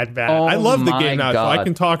bad. Oh, I love the game now, so I God.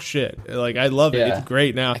 can talk shit. Like, I love it. It's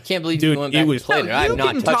great now. I can't believe you went back and played it. I have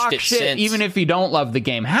not touched it since. Even if you don't love the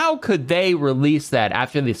game, how could they release that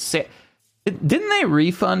after the didn't they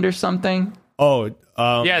refund or something?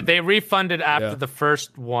 Yeah, they refunded after the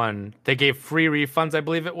first one. They gave free refunds, I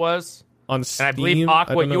believe it was. On Steam, and I believe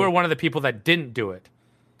Aqua, you were one of the people that didn't do it.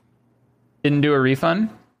 Didn't do a refund?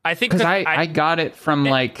 I think because I got it from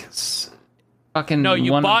like fucking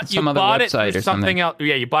some other website or something else.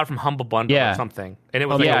 Yeah, you bought it from Humble Bundle or something, and it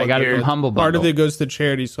was I got it from Humble Bundle. Part of it goes to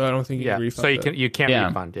charity, so I don't think you can refund. So you can't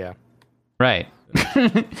refund. Yeah, right.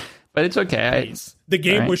 But it's okay. The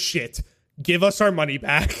game was shit. Give us our money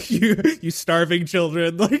back, you starving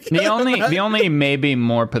children. Like the only maybe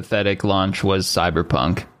more pathetic launch was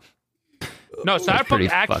Cyberpunk. No, Cyberpunk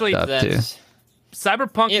actually.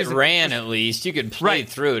 Cyberpunk ran at least. You could play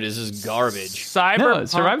through it. This is garbage. No,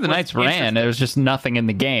 Survive the Nights ran. There was just nothing in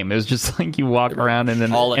the game. It was just like you walk around in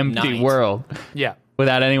an empty world. Yeah.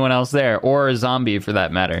 Without anyone else there, or a zombie for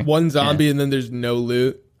that matter. One zombie and then there's no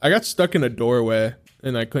loot. I got stuck in a doorway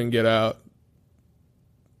and I couldn't get out.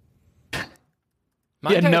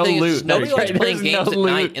 My no thing loot. Is nobody likes playing games at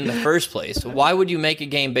night in the first place. Why would you make a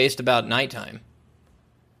game based about nighttime?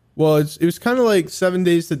 Well, it was kind of like 7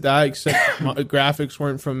 Days to Die, except graphics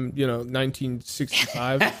weren't from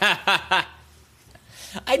 1965.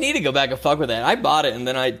 I need to go back and fuck with that. I bought it and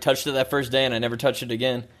then I touched it that first day and I never touched it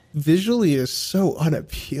again. Visually is so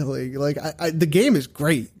unappealing. Like the game is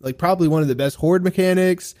great. Like probably one of the best horde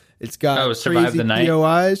mechanics. It's got Survive the Night.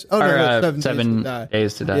 POIs. Oh no, 7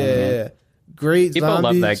 Days to Die. Yeah. Great people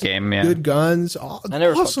zombies. Love that game. Yeah. Good guns.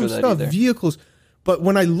 Awesome stuff. Vehicles. But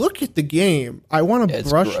when I look at the game, I want to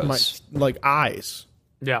brush my eyes.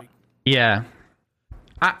 Yeah. Yeah.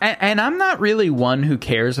 And I'm not really one who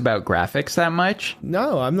cares about graphics that much.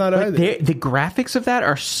 No, I'm not either. The graphics of that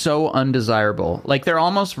are so undesirable. Like they're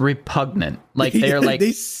almost repugnant. Like they're like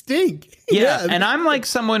they stink. Yeah, and I'm like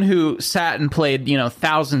someone who sat and played,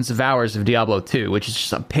 thousands of hours of Diablo 2, which is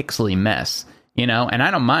just a pixely mess, and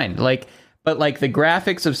I don't mind. But the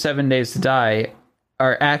graphics of 7 Days to Die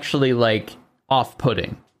are actually like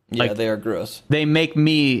off-putting. Yeah, they are gross. They make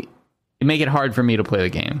it hard for me to play the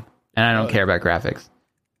game, and I don't care about graphics.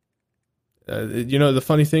 The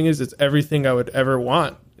funny thing is, it's everything I would ever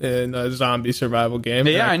want in a zombie survival game.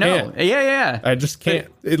 Yeah, I know. Yeah. I just can't.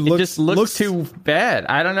 It just looks too bad.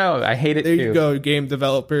 I don't know. I hate it there too. There you go, game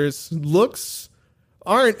developers. Looks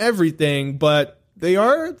aren't everything, but they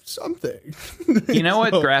are something. You know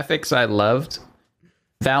what graphics I loved?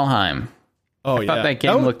 Valheim. I thought that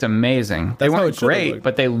game looked amazing. They weren't great,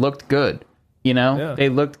 but they looked good. They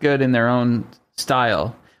looked good in their own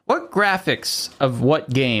style. What graphics of what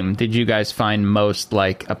game did you guys find most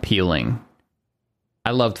appealing?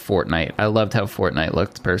 I loved Fortnite. I loved how Fortnite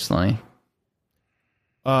looked personally.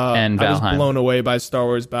 And Valheim. I was blown away by Star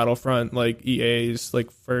Wars Battlefront, EA's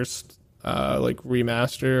first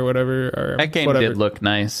remaster or whatever. Or that game did look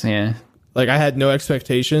nice, yeah. I had no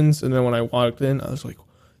expectations, and then when I walked in, I was like,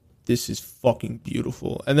 this is fucking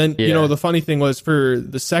beautiful. And then, the funny thing was, for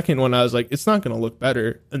the second one, I was like, it's not going to look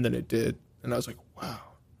better. And then it did. And I was like, wow,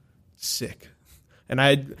 sick.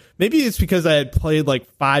 And maybe it's because I had played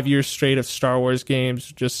 5 years straight of Star Wars games,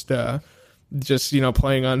 just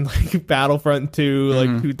playing on Battlefront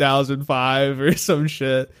 2, 2005 or some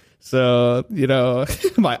shit. So,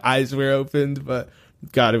 my eyes were opened, but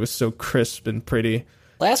God, it was so crisp and pretty.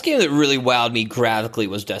 Last game that really wowed me graphically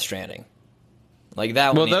was Death Stranding. Like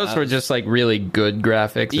that one. Well, those were just like really good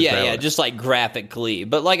graphics. Yeah, just like graphically.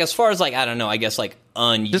 But like as far as like, I don't know, I guess like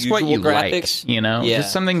unusual just what you graphics. Like, you know? Yeah.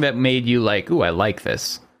 Just something that made you like, ooh, I like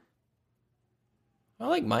this. I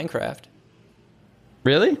like Minecraft.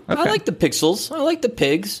 Really? Okay. I like the pixels. I like the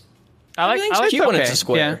pigs. Everything's I like cute when it's a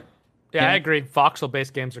square. Yeah, I agree.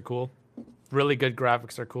 Voxel-based games are cool. Really good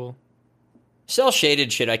graphics are cool. Cell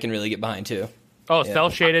shaded shit I can really get behind too. Oh, cell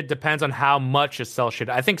shaded depends on how much is cell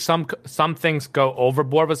shaded. I think some things go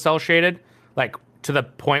overboard with cell shaded, like to the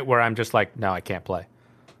point where I'm just like, no, I can't play.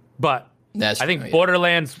 But I think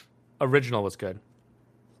Borderlands original was good.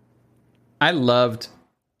 I loved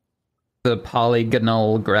the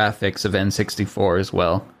polygonal graphics of N64 as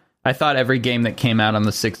well. I thought every game that came out on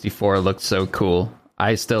the 64 looked so cool.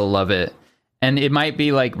 I still love it. And it might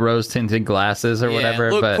be like rose-tinted glasses or whatever.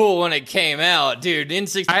 It looked but cool when it came out. Dude,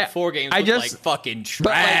 N64 games look like fucking trash.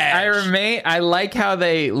 But like, I like how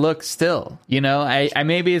they look still. You know, I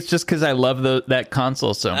maybe it's just because I love that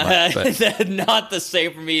console so much. But. Not the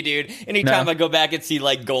same for me, dude. Anytime I go back and see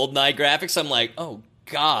like GoldenEye graphics, I'm like, oh,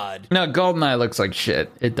 God. No, GoldenEye looks like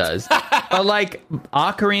shit. It does. But like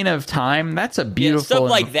Ocarina of Time, that's a beautiful stuff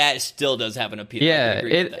like that still does have an appeal.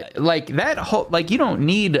 Yeah, like that whole like you don't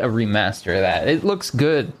need a remaster of that. It looks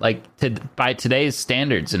good. Like by today's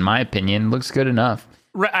standards, in my opinion, it looks good enough.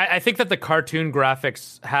 I think that the cartoon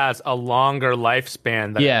graphics has a longer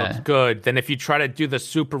lifespan that looks good than if you try to do the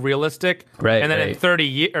super realistic. Right. And then in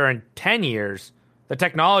 30 or in 10 years, the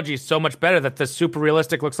technology is so much better that the super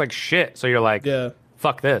realistic looks like shit. So you're like,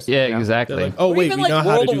 fuck this. Yeah, you know? exactly. Like, oh, wait, even we like know how to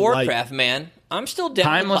World do of Warcraft, light. man. I'm still down with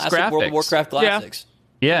Timeless classic World of graphics. Warcraft classics.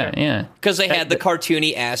 Yeah. Because they had the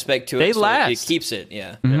cartoony aspect to it. They so last. It keeps it,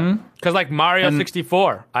 yeah. Because like Mario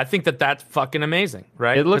 64, I think that's fucking amazing,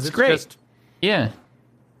 right? It looks great.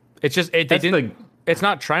 It's just it's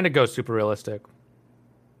not trying to go super realistic.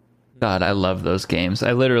 God, I love those games.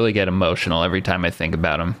 I literally get emotional every time I think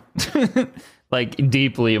about them. Like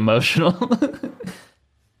deeply emotional.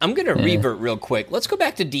 I'm going to revert real quick. Let's go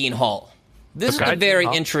back to Dean Hall. This is a very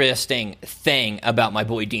interesting thing about my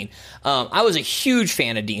boy Dean. I was a huge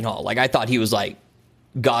fan of Dean Hall. Like, I thought he was like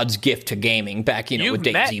God's gift to gaming back, with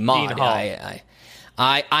DayZ Mod.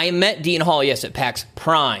 I met Dean Hall, yes, at PAX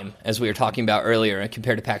Prime, as we were talking about earlier,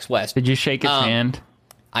 compared to PAX West. Did you shake his hand?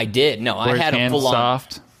 I did. No, I had a full on.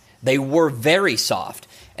 Soft? They were very soft.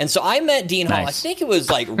 And so I met Dean Hall. I think it was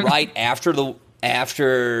like right after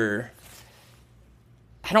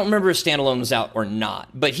I don't remember if Standalone was out or not,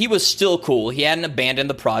 but he was still cool. He hadn't abandoned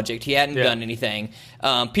the project. He hadn't done anything.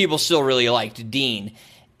 People still really liked Dean.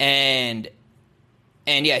 And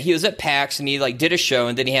yeah, he was at PAX and he like did a show,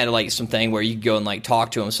 and then he had like something where you could go and like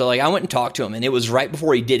talk to him. So like I went and talked to him, and it was right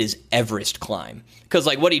before he did his Everest climb. Because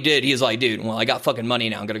like what he did, he was like, dude, well, I got fucking money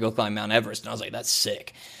now. I'm going to go climb Mount Everest. And I was like, that's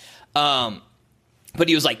sick. But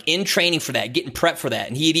he was like in training for that, getting prepped for that,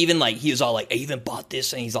 and he was all like, I even bought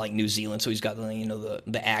this, and he's like New Zealand, so he's got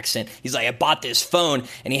the accent. He's like, I bought this phone,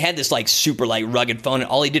 and he had this like super like rugged phone, and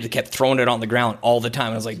all he did is kept throwing it on the ground all the time.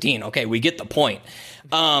 And I was like, Dean, okay, we get the point.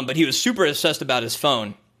 But he was super obsessed about his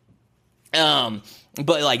phone.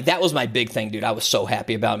 But like that was my big thing, dude. I was so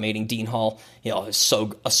happy about meeting Dean Hall. It was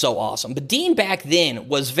so awesome. But Dean back then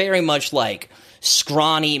was very much like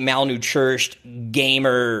scrawny, malnourished,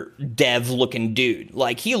 gamer, dev-looking dude.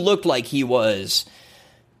 Like, he looked like he was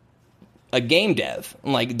a game dev.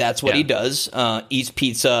 Like, that's what he does. Eats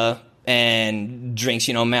pizza and drinks,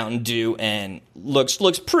 Mountain Dew, and looks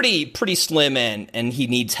pretty slim, and he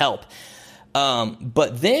needs help.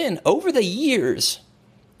 But then, over the years,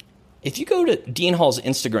 if you go to Dean Hall's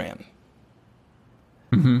Instagram,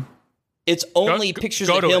 it's only pictures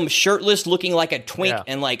of him shirtless, looking like a twink,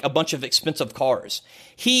 and like a bunch of expensive cars.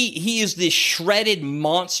 He is this shredded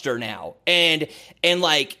monster now, and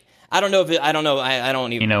like I don't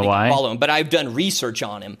even follow him, but I've done research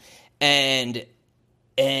on him, and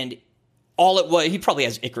all it was, he probably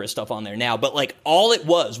has Icarus stuff on there now, but like all it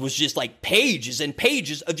was just like pages and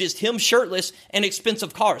pages of just him shirtless and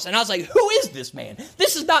expensive cars. And I was like, who is this man?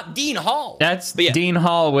 This is not Dean Hall. That's Dean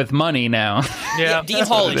Hall with money now. Dean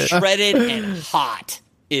Hall is shredded and hot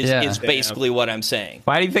is basically what I'm saying.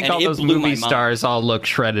 Why do you think all those movie stars all look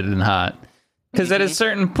shredded and hot? Because at a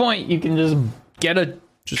certain point, you can just get a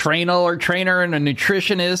trainer and a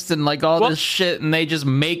nutritionist and like all this shit, and they just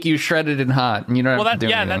make you shredded and hot, and you don't have to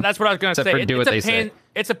do anything. That's what I was going to say.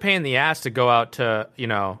 It's a pain in the ass to go out to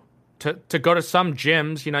to go to some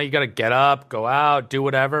gyms. You got to get up, go out, do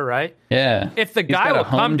whatever, right? Yeah. If the guy will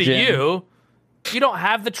come to you, you don't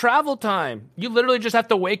have the travel time. You literally just have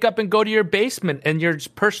to wake up and go to your basement, and your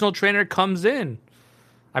personal trainer comes in.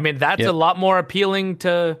 I mean, that's a lot more appealing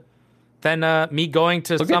than me going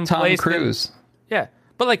to some place. Tom Cruise. Yeah,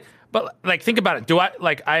 but think about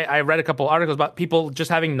it. I read a couple articles about people just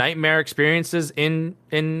having nightmare experiences in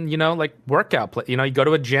workout. You go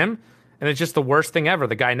to a gym and it's just the worst thing ever.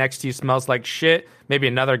 The guy next to you smells like shit. Maybe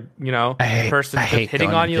another person just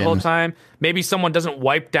hitting on you the whole time. Maybe someone doesn't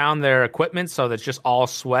wipe down their equipment, so that's just all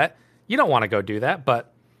sweat. You don't want to go do that,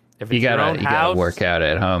 but if it's your own house, you gotta work out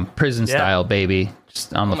at home, prison style, baby,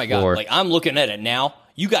 just on the floor. God, I'm looking at it now.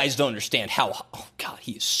 You guys don't understand how. Oh God,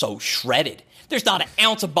 he is so shredded. There's not an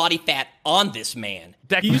ounce of body fat on this man.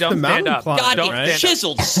 Decky, don't stand up. God, a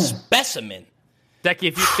chiseled specimen. Decky,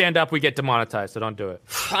 if you stand up, we get demonetized, so don't do it.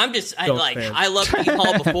 I loved Dean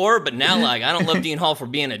Hall before, but now, I don't love Dean Hall for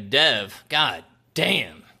being a dev. God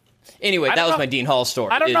damn. Anyway, that was my Dean Hall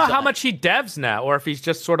story. I don't know how much he devs now, or if he's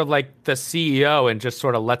just sort of like the CEO and just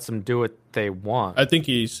sort of lets them do what they want. I think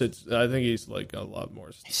he's like a lot more.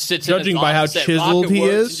 He sits judging by how chiseled he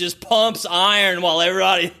is, just pumps iron while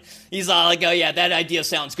everybody. He's all like, "Oh yeah, that idea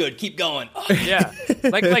sounds good. Keep going." Yeah,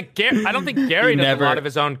 like Gary, I don't think Gary does a lot of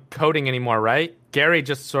his own coding anymore, right? Gary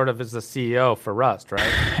just sort of is the CEO for Rust,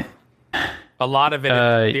 right? A lot of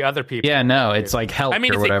it, the other people. Yeah, no, it's like Helk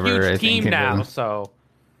or whatever. It's a huge team now, so.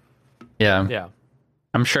 Yeah.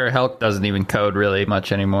 I'm sure Helk doesn't even code really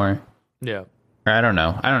much anymore. Yeah. Or I don't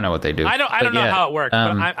know. I don't know what they do. I don't know how it works.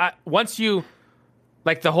 But once you,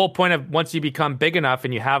 the whole point of once you become big enough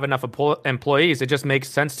and you have enough employees, it just makes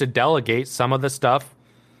sense to delegate some of the stuff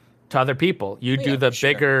to other people. You do the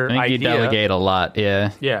bigger I think idea. You delegate a lot,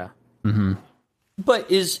 yeah. Yeah. Mm-hmm.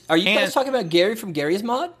 But are you guys talking about Gary from Gary's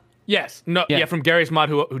Mod? Yes. No. Yeah, from Gary's Mod,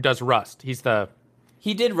 who does Rust.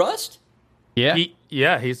 He did Rust? Yeah.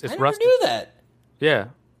 It's I never Rust. knew that. Yeah.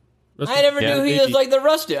 I never knew he was like the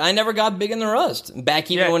Rust dude. I never got big in the Rust. Back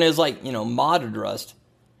even when it was modded Rust.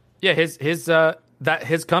 Yeah,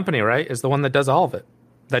 his company, right, is the one that does all of it.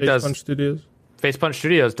 Facepunch Studios. Facepunch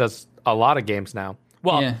Studios does a lot of games now.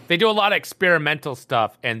 Well, they do a lot of experimental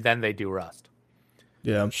stuff, and then they do Rust.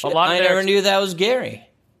 Yeah. Shit, I never knew that was Gary.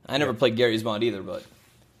 I never played Gary's Mod either, but...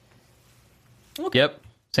 Okay. Yep,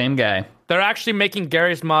 same guy. They're actually making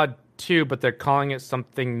Gary's Mod too, but they're calling it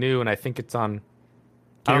something new, and I think it's on...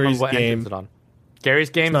 I don't know what engine it's on. Gary's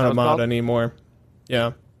Game? It's not a mod anymore.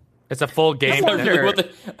 Yeah. It's a full game.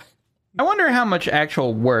 I wonder how much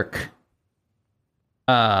actual work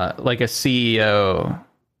like a CEO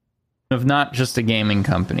of not just a gaming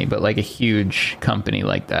company, but like a huge company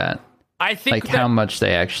like that. I think how much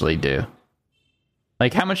they actually do.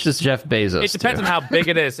 Like how much does Jeff Bezos do? It depends on how big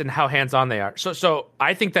it is and how hands-on they are. So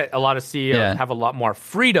I think that a lot of CEOs have a lot more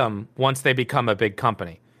freedom once they become a big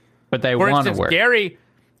company. But they want to work.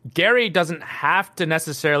 Gary doesn't have to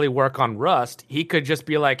necessarily work on Rust. He could just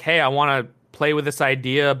be like, hey, I want to play with this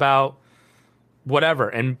idea about whatever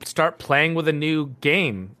and start playing with a new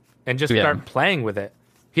game and just start playing with it.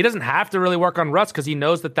 He doesn't have to really work on Rust because he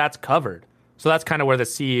knows that that's covered. So that's kind of where the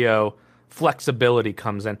CEO flexibility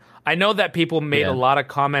comes in. I know that people made a lot of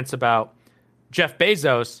comments about Jeff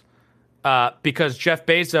Bezos because Jeff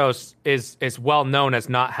Bezos is well known as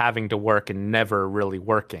not having to work and never really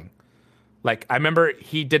working. Like, I remember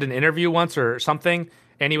he did an interview once or something,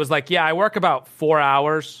 and he was like, yeah, I work about 4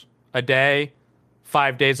 hours a day,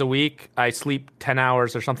 5 days a week. I sleep 10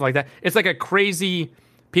 hours or something like that. It's like a crazy...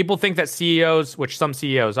 People think that CEOs, which some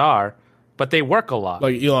CEOs are, but they work a lot.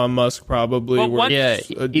 Like Elon Musk probably works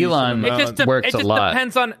Elon works a lot.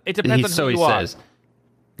 It depends on who you are.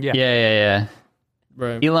 Yeah.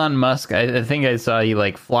 Right. Elon Musk, I think I saw he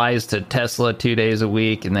like flies to Tesla 2 days a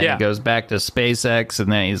week, and then he goes back to SpaceX,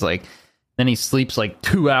 and then he's like... Then he sleeps like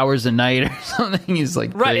 2 hours a night or something. He's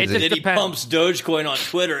like crazy. Then he pumps Dogecoin on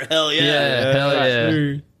Twitter. Hell yeah. Yeah, hell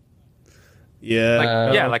yeah.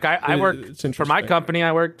 Yeah. I work for my company.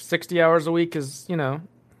 I work 60 hours a week is,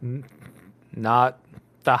 not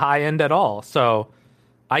the high end at all. So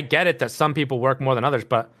I get it that some people work more than others.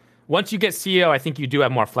 But once you get CEO, I think you do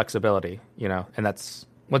have more flexibility, and that's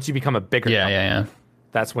once you become a bigger company.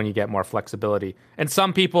 That's when you get more flexibility. And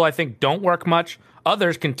some people, I think, don't work much.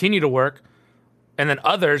 Others continue to work. And then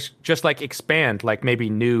others just expand, like maybe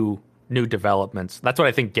new developments. That's what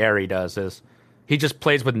I think Gary does is he just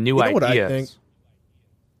plays with new ideas.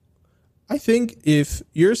 What I think if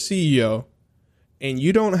you're CEO and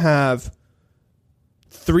you don't have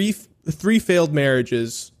three failed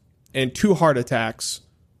marriages and 2 heart attacks,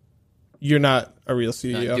 you're not a real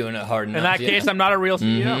CEO. Not doing it hard enough. In that case, I'm not a real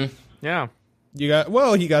CEO. Mm-hmm. Yeah.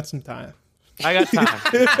 You got some time. I got time.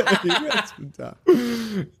 You got some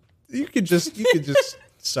time. You could just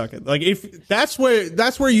suck it. Like if that's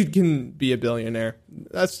where you can be a billionaire.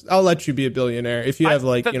 I'll let you be a billionaire if you have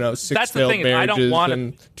 6 failed marriages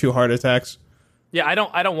and 2 heart attacks. Yeah, I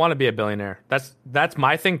don't want to be a billionaire. That's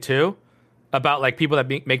my thing too. About like people that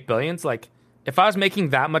make billions. Like if I was making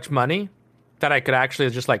that much money, that I could actually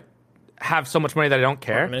just like have so much money that I don't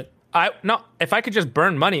care. If I could just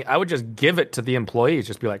burn money, I would just give it to the employees.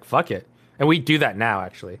 Just be like, fuck it. And we do that now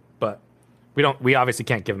actually, but we obviously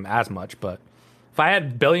can't give them as much. But if I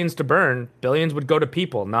had billions to burn, billions would go to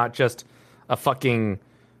people, not just a fucking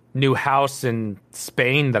new house in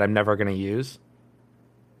Spain that I'm never going to use.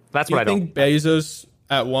 That's what I don't think Bezos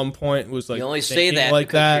at one point was like, you only say that like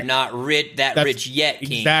because that. You're not rich yet,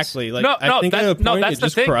 Kings. Exactly. Like, I think at a point it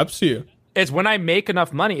just corrupts you. Is when I make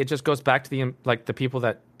enough money, it just goes back to the people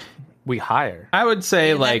that we hire. I would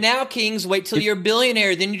say like now, Kings, wait till you're a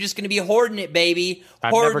billionaire. Then you're just going to be hoarding it, baby.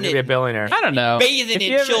 I'm never going to be a billionaire. I don't know. Bathing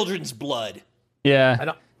in children's blood.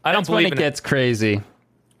 Yeah, I don't believe when it gets crazy.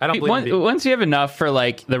 I don't believe once you have enough for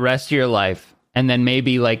like the rest of your life, and then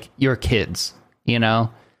maybe like your kids,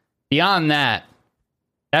 beyond that,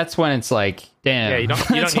 that's when it's like, damn, you don't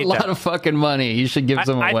that's a lot of fucking money. You should give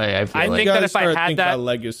them away. I feel like. think that if I had that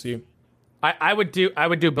legacy, I would do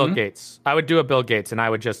Bill Gates. I would do a Bill Gates, and I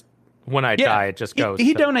would just when I die, it just goes.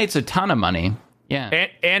 He donates a ton of money. Yeah,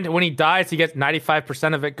 and when he dies, he gets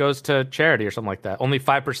 95% of it goes to charity or something like that. Only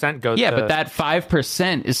 5% goes. Yeah, but that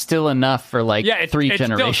 5% is still enough for like 3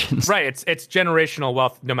 generations. Still, right, it's generational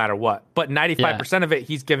wealth no matter what. But 95% of it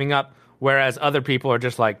he's giving up, whereas other people are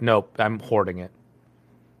just like, nope, I'm hoarding it.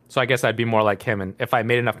 So I guess I'd be more like him. And if I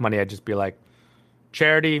made enough money, I'd just be like,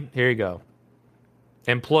 charity, here you go.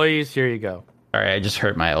 Employees, here you go. All right, I just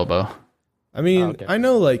hurt my elbow. I mean, I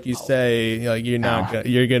know, like you say, like you're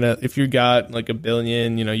gonna, if you got like $1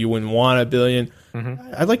 billion, you wouldn't want $1 billion.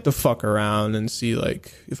 Mm-hmm. I'd like to fuck around and see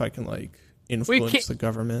like if I can like influence the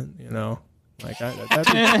government, like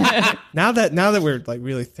now that we're like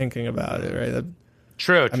really thinking about it, right?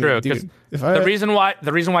 True. Because the reason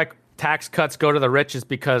why tax cuts go to the rich is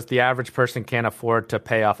because the average person can't afford to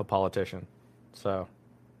pay off a politician. So,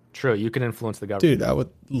 true, you can influence the government. Dude, I would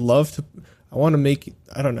love to. I want to make,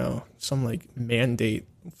 I don't know, some like mandate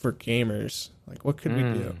for gamers. Like, what could we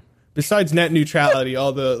do besides net neutrality?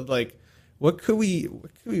 All the like, what could we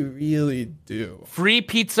really do? Free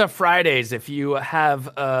pizza Fridays. If you have,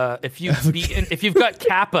 if you've got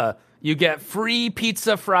Kappa, you get free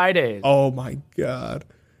pizza Fridays. Oh my god.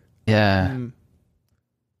 Yeah.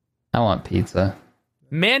 I want pizza.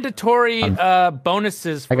 Mandatory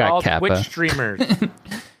bonuses for all Kappa. Twitch streamers.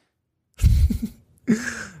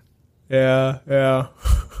 Yeah.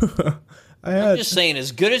 I'm just saying,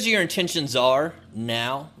 as good as your intentions are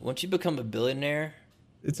now, once you become a billionaire,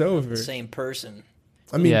 it's over. The same person.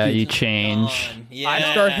 I mean, you change.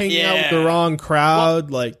 I start hanging out with the wrong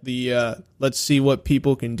crowd, like the let's see what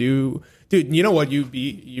people can do. Dude, you know what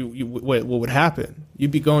what would happen?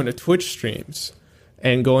 You'd be going to Twitch streams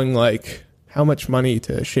and going like, how much money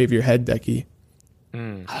to shave your head, Decky?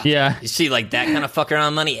 Yeah. You see, like that kind of fuck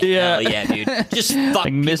around money? Yeah. Hell yeah, dude. Just fuck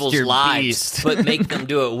like people's Mr. lives, Beast. but make them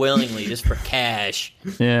do it willingly, just for cash.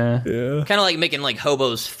 Yeah. Kind of like making like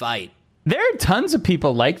hobos fight. There are tons of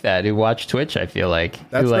people like that who watch Twitch, I feel like.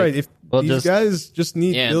 That's right. If these guys just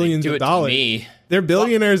need billions of dollars. They're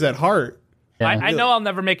billionaires at heart. Yeah. I know I'll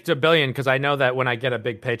never make it to $1 billion because I know that when I get a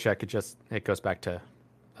big paycheck, it goes back to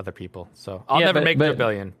other people. So I'll never make it to $1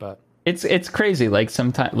 billion, but it's crazy. Like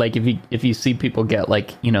sometimes, like if you see people get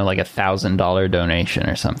like like $1,000 donation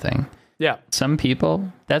or something. Yeah. Some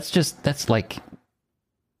people, that's like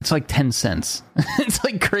it's like 10 cents. It's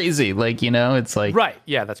like crazy. Like, it's like right.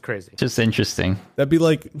 Yeah, that's crazy. Just interesting. That'd be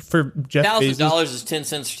like for Jeff Bezos. $1,000 is 10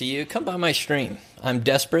 cents to you. Come by my stream. I'm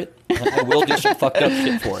desperate. I will do some fucked up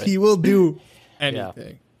shit for it. He will do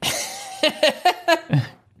anything. It's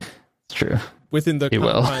true. Within the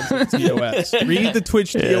confines of TOS. Read the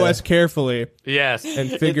Twitch TOS carefully. Yes. And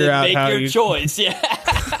figure out how your choice. Yeah.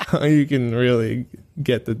 How you can really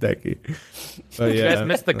get the decky. But you guys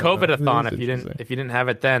missed the COVID-a-thon. If you didn't have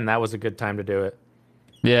it then, that was a good time to do it.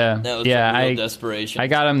 Yeah. That was a real desperation. I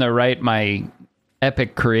got him to write my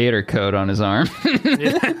Epic creator code on his arm.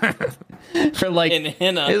 For like in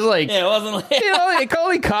henna. It's like it wasn't like it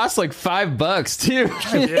only costs like $5 too.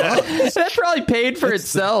 That probably paid for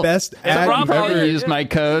itself. Best ad I'll probably use my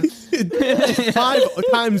code 5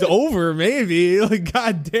 times over, maybe. Like,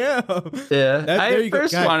 goddamn. Yeah, I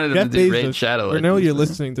first wanted him to do Raid Shadow. We know you're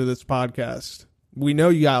listening to this podcast. We know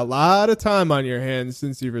you got a lot of time on your hands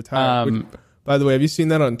since you retired. By the way, have you seen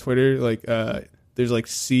that on Twitter? Like, there's like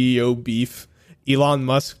CEO beef. Elon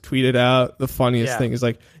Musk tweeted out the funniest thing is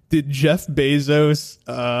like, did Jeff Bezos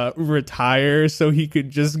retire so he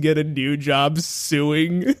could just get a new job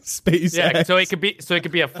suing SpaceX? Yeah, so it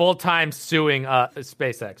could be a full-time suing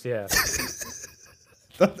SpaceX. Yeah.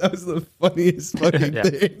 That was the funniest fucking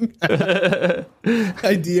thing.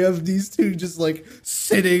 Idea of these two just like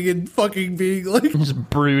sitting and fucking being like just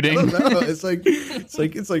brooding. I don't know. It's like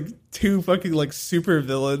two fucking like super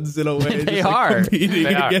villains in a way. They just, like, are competing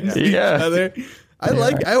against each other.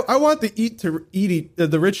 I want the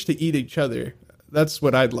rich to eat each other. That's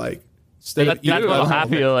what I'd like. That's what'll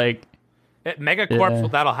happen. I feel like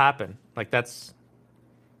Megacorps, that'll happen. Like that's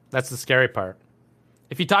the scary part.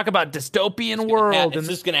 If you talk about dystopian world, it's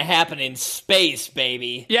just gonna happen in space,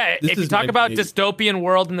 baby. Yeah, if you talk about dystopian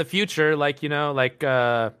world in the future, like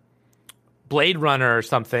Blade Runner or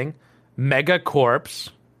something, Megacorps,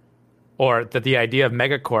 or the idea of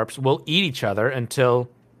Megacorps will eat each other until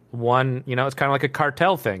one, it's kind of like a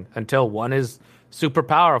cartel thing. Until one is super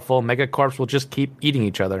powerful, Megacorps will just keep eating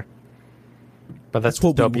each other. But that's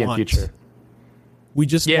what dystopian future. We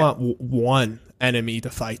just want one enemy to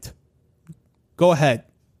fight. Go ahead.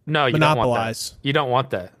 No, you monopolize. Don't want that. You don't want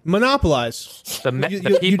that. Monopolize. The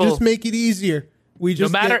people. You just make it easier.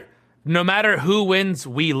 No matter who wins,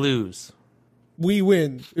 we lose. We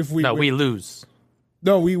win if we. No, win. we lose.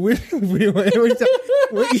 No, we win. We win.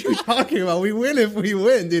 What are you talking about? We win if we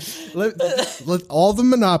win, dude. Let all of them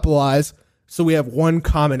monopolize, so we have one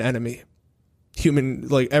common enemy. Human,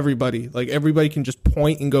 like everybody can just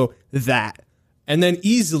point and go that, and then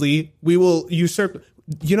easily we will usurp.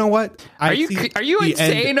 You know what? Are you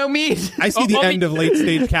insane, Omid? I see the end of late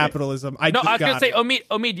stage capitalism. I was going to say,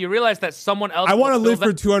 Omid, do you realize that someone else? I want to live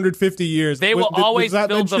for 250 years. They will always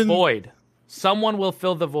fill the void. Someone will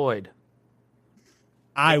fill the void.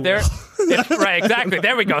 I will. Right, exactly.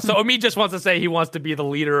 There we go. So Omid just wants to say he wants to be the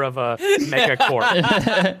leader of a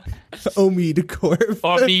Megacorp. Omid Corp.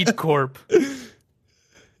 Omid Corp.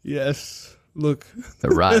 Yes. Look. The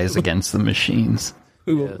rise against the machines.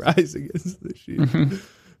 We will rise against the sheep.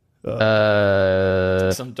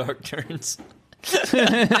 Some dark turns.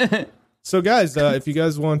 So, guys, if you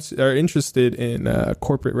guys are interested in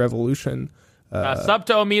corporate revolution, sub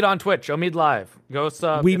to Omid on Twitch. Omid Live. Go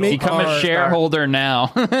sub. Become a shareholder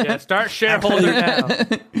now. Yeah, start shareholder now.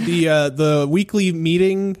 The weekly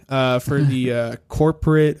meeting for the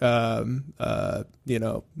corporate,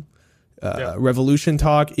 revolution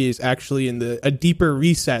talk is actually in a deeper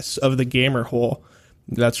recess of the gamer hole.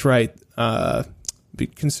 That's right.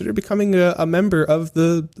 Consider becoming a member of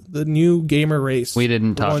the new gamer race. We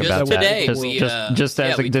didn't talk about today, that. Just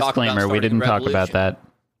as a disclaimer, we didn't talk about that.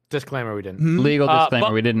 Disclaimer, we didn't. Legal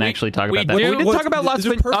disclaimer, we didn't actually talk about that. We did talk about lots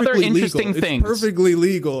of other interesting things. It's perfectly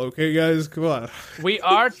legal, okay, guys? Come on. We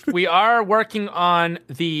are working on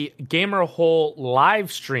the Gamer Hole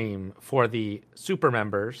live stream for the super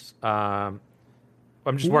members. I'm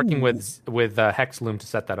just working with Hexloom to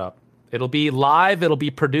set that up. It'll be live. It'll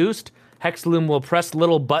be produced. Hexloom will press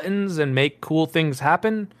little buttons and make cool things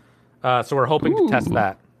happen. So we're hoping to test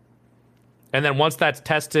that. And then once that's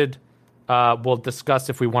tested, we'll discuss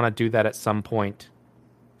if we want to do that at some point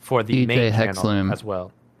for the main channel as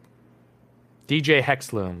well. DJ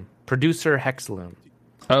Hexloom. Producer Hexloom.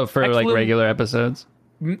 Oh, for Hexloom, like regular episodes?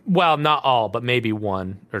 Well, not all, but maybe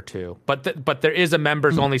one or two. But there is a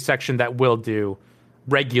members-only section that will do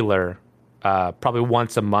regular, probably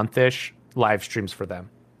once a month-ish, live streams for them.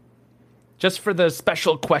 Just for the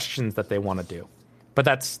special questions that they want to do. But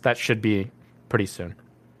that should be pretty soon.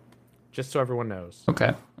 Just so everyone knows.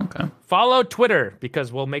 Okay. Follow Twitter,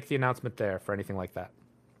 because we'll make the announcement there for anything like that.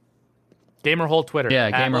 Gamerhole Twitter. Yeah,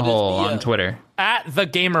 Gamerhole on Twitter. At the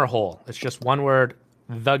Gamerhole. It's just one word,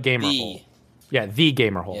 the Gamerhole. Yeah, the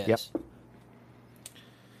Gamerhole. Yes. Yep.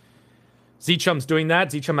 Z-Chum's doing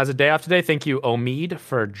that. Z-Chum has a day off today. Thank you, Omid,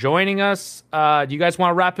 for joining us. Do you guys want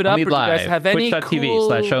to wrap it up? Omid or do you guys have any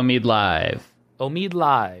Twitch.tv/Omid Live. Omid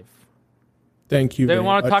Live. Thank you. They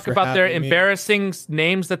want to talk about their embarrassing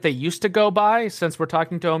names that they used to go by, since we're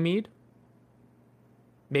talking to Omid?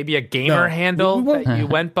 Maybe a gamer handle that you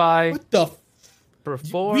went by. What the?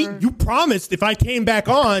 Before? You promised if I came back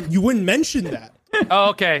on, you wouldn't mention that. Oh,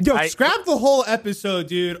 okay. Yo, scrap the whole episode,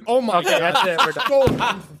 dude. Oh my god, that's it. We're done. So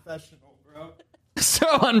unprofessional, bro. So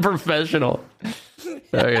unprofessional.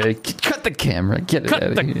 Okay, cut the camera. Get out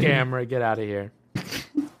of here. Cut the camera. Get out of here.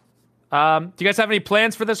 Do you guys have any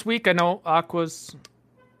plans for this week? I know Aqua's.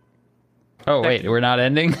 Oh wait, we're not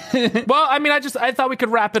ending. Well, I mean, I thought we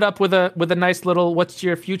could wrap it up with a nice little. What's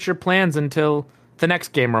your future plans until the next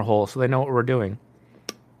Gamer Hole, so they know what we're doing?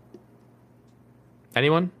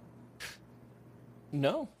 Anyone?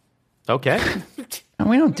 No. Okay.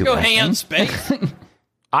 We don't do Go anything. hang out in space.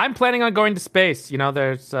 I'm planning on going to space. You know,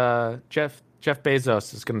 there's Jeff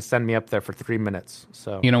Bezos is going to send me up there for 3 minutes.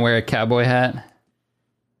 So you gonna wear a cowboy hat?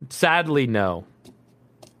 Sadly, no.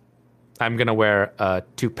 I'm gonna wear a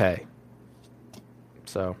toupee.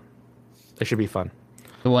 So it should be fun.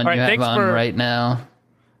 The one you have on right now.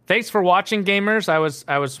 Thanks for watching, gamers. I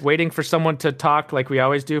was waiting for someone to talk like we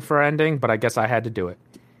always do for ending, but I guess I had to do it.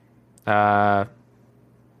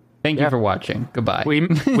 Thank you for watching. Goodbye. We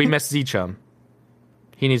miss Zichum.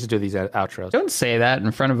 He needs to do these outros. Don't say that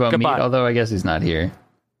in front of Omid, although I guess he's not here.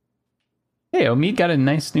 Hey, Omid got a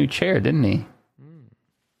nice new chair, didn't he?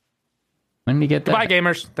 When did he get that? Goodbye,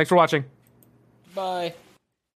 gamers. Thanks for watching. Bye.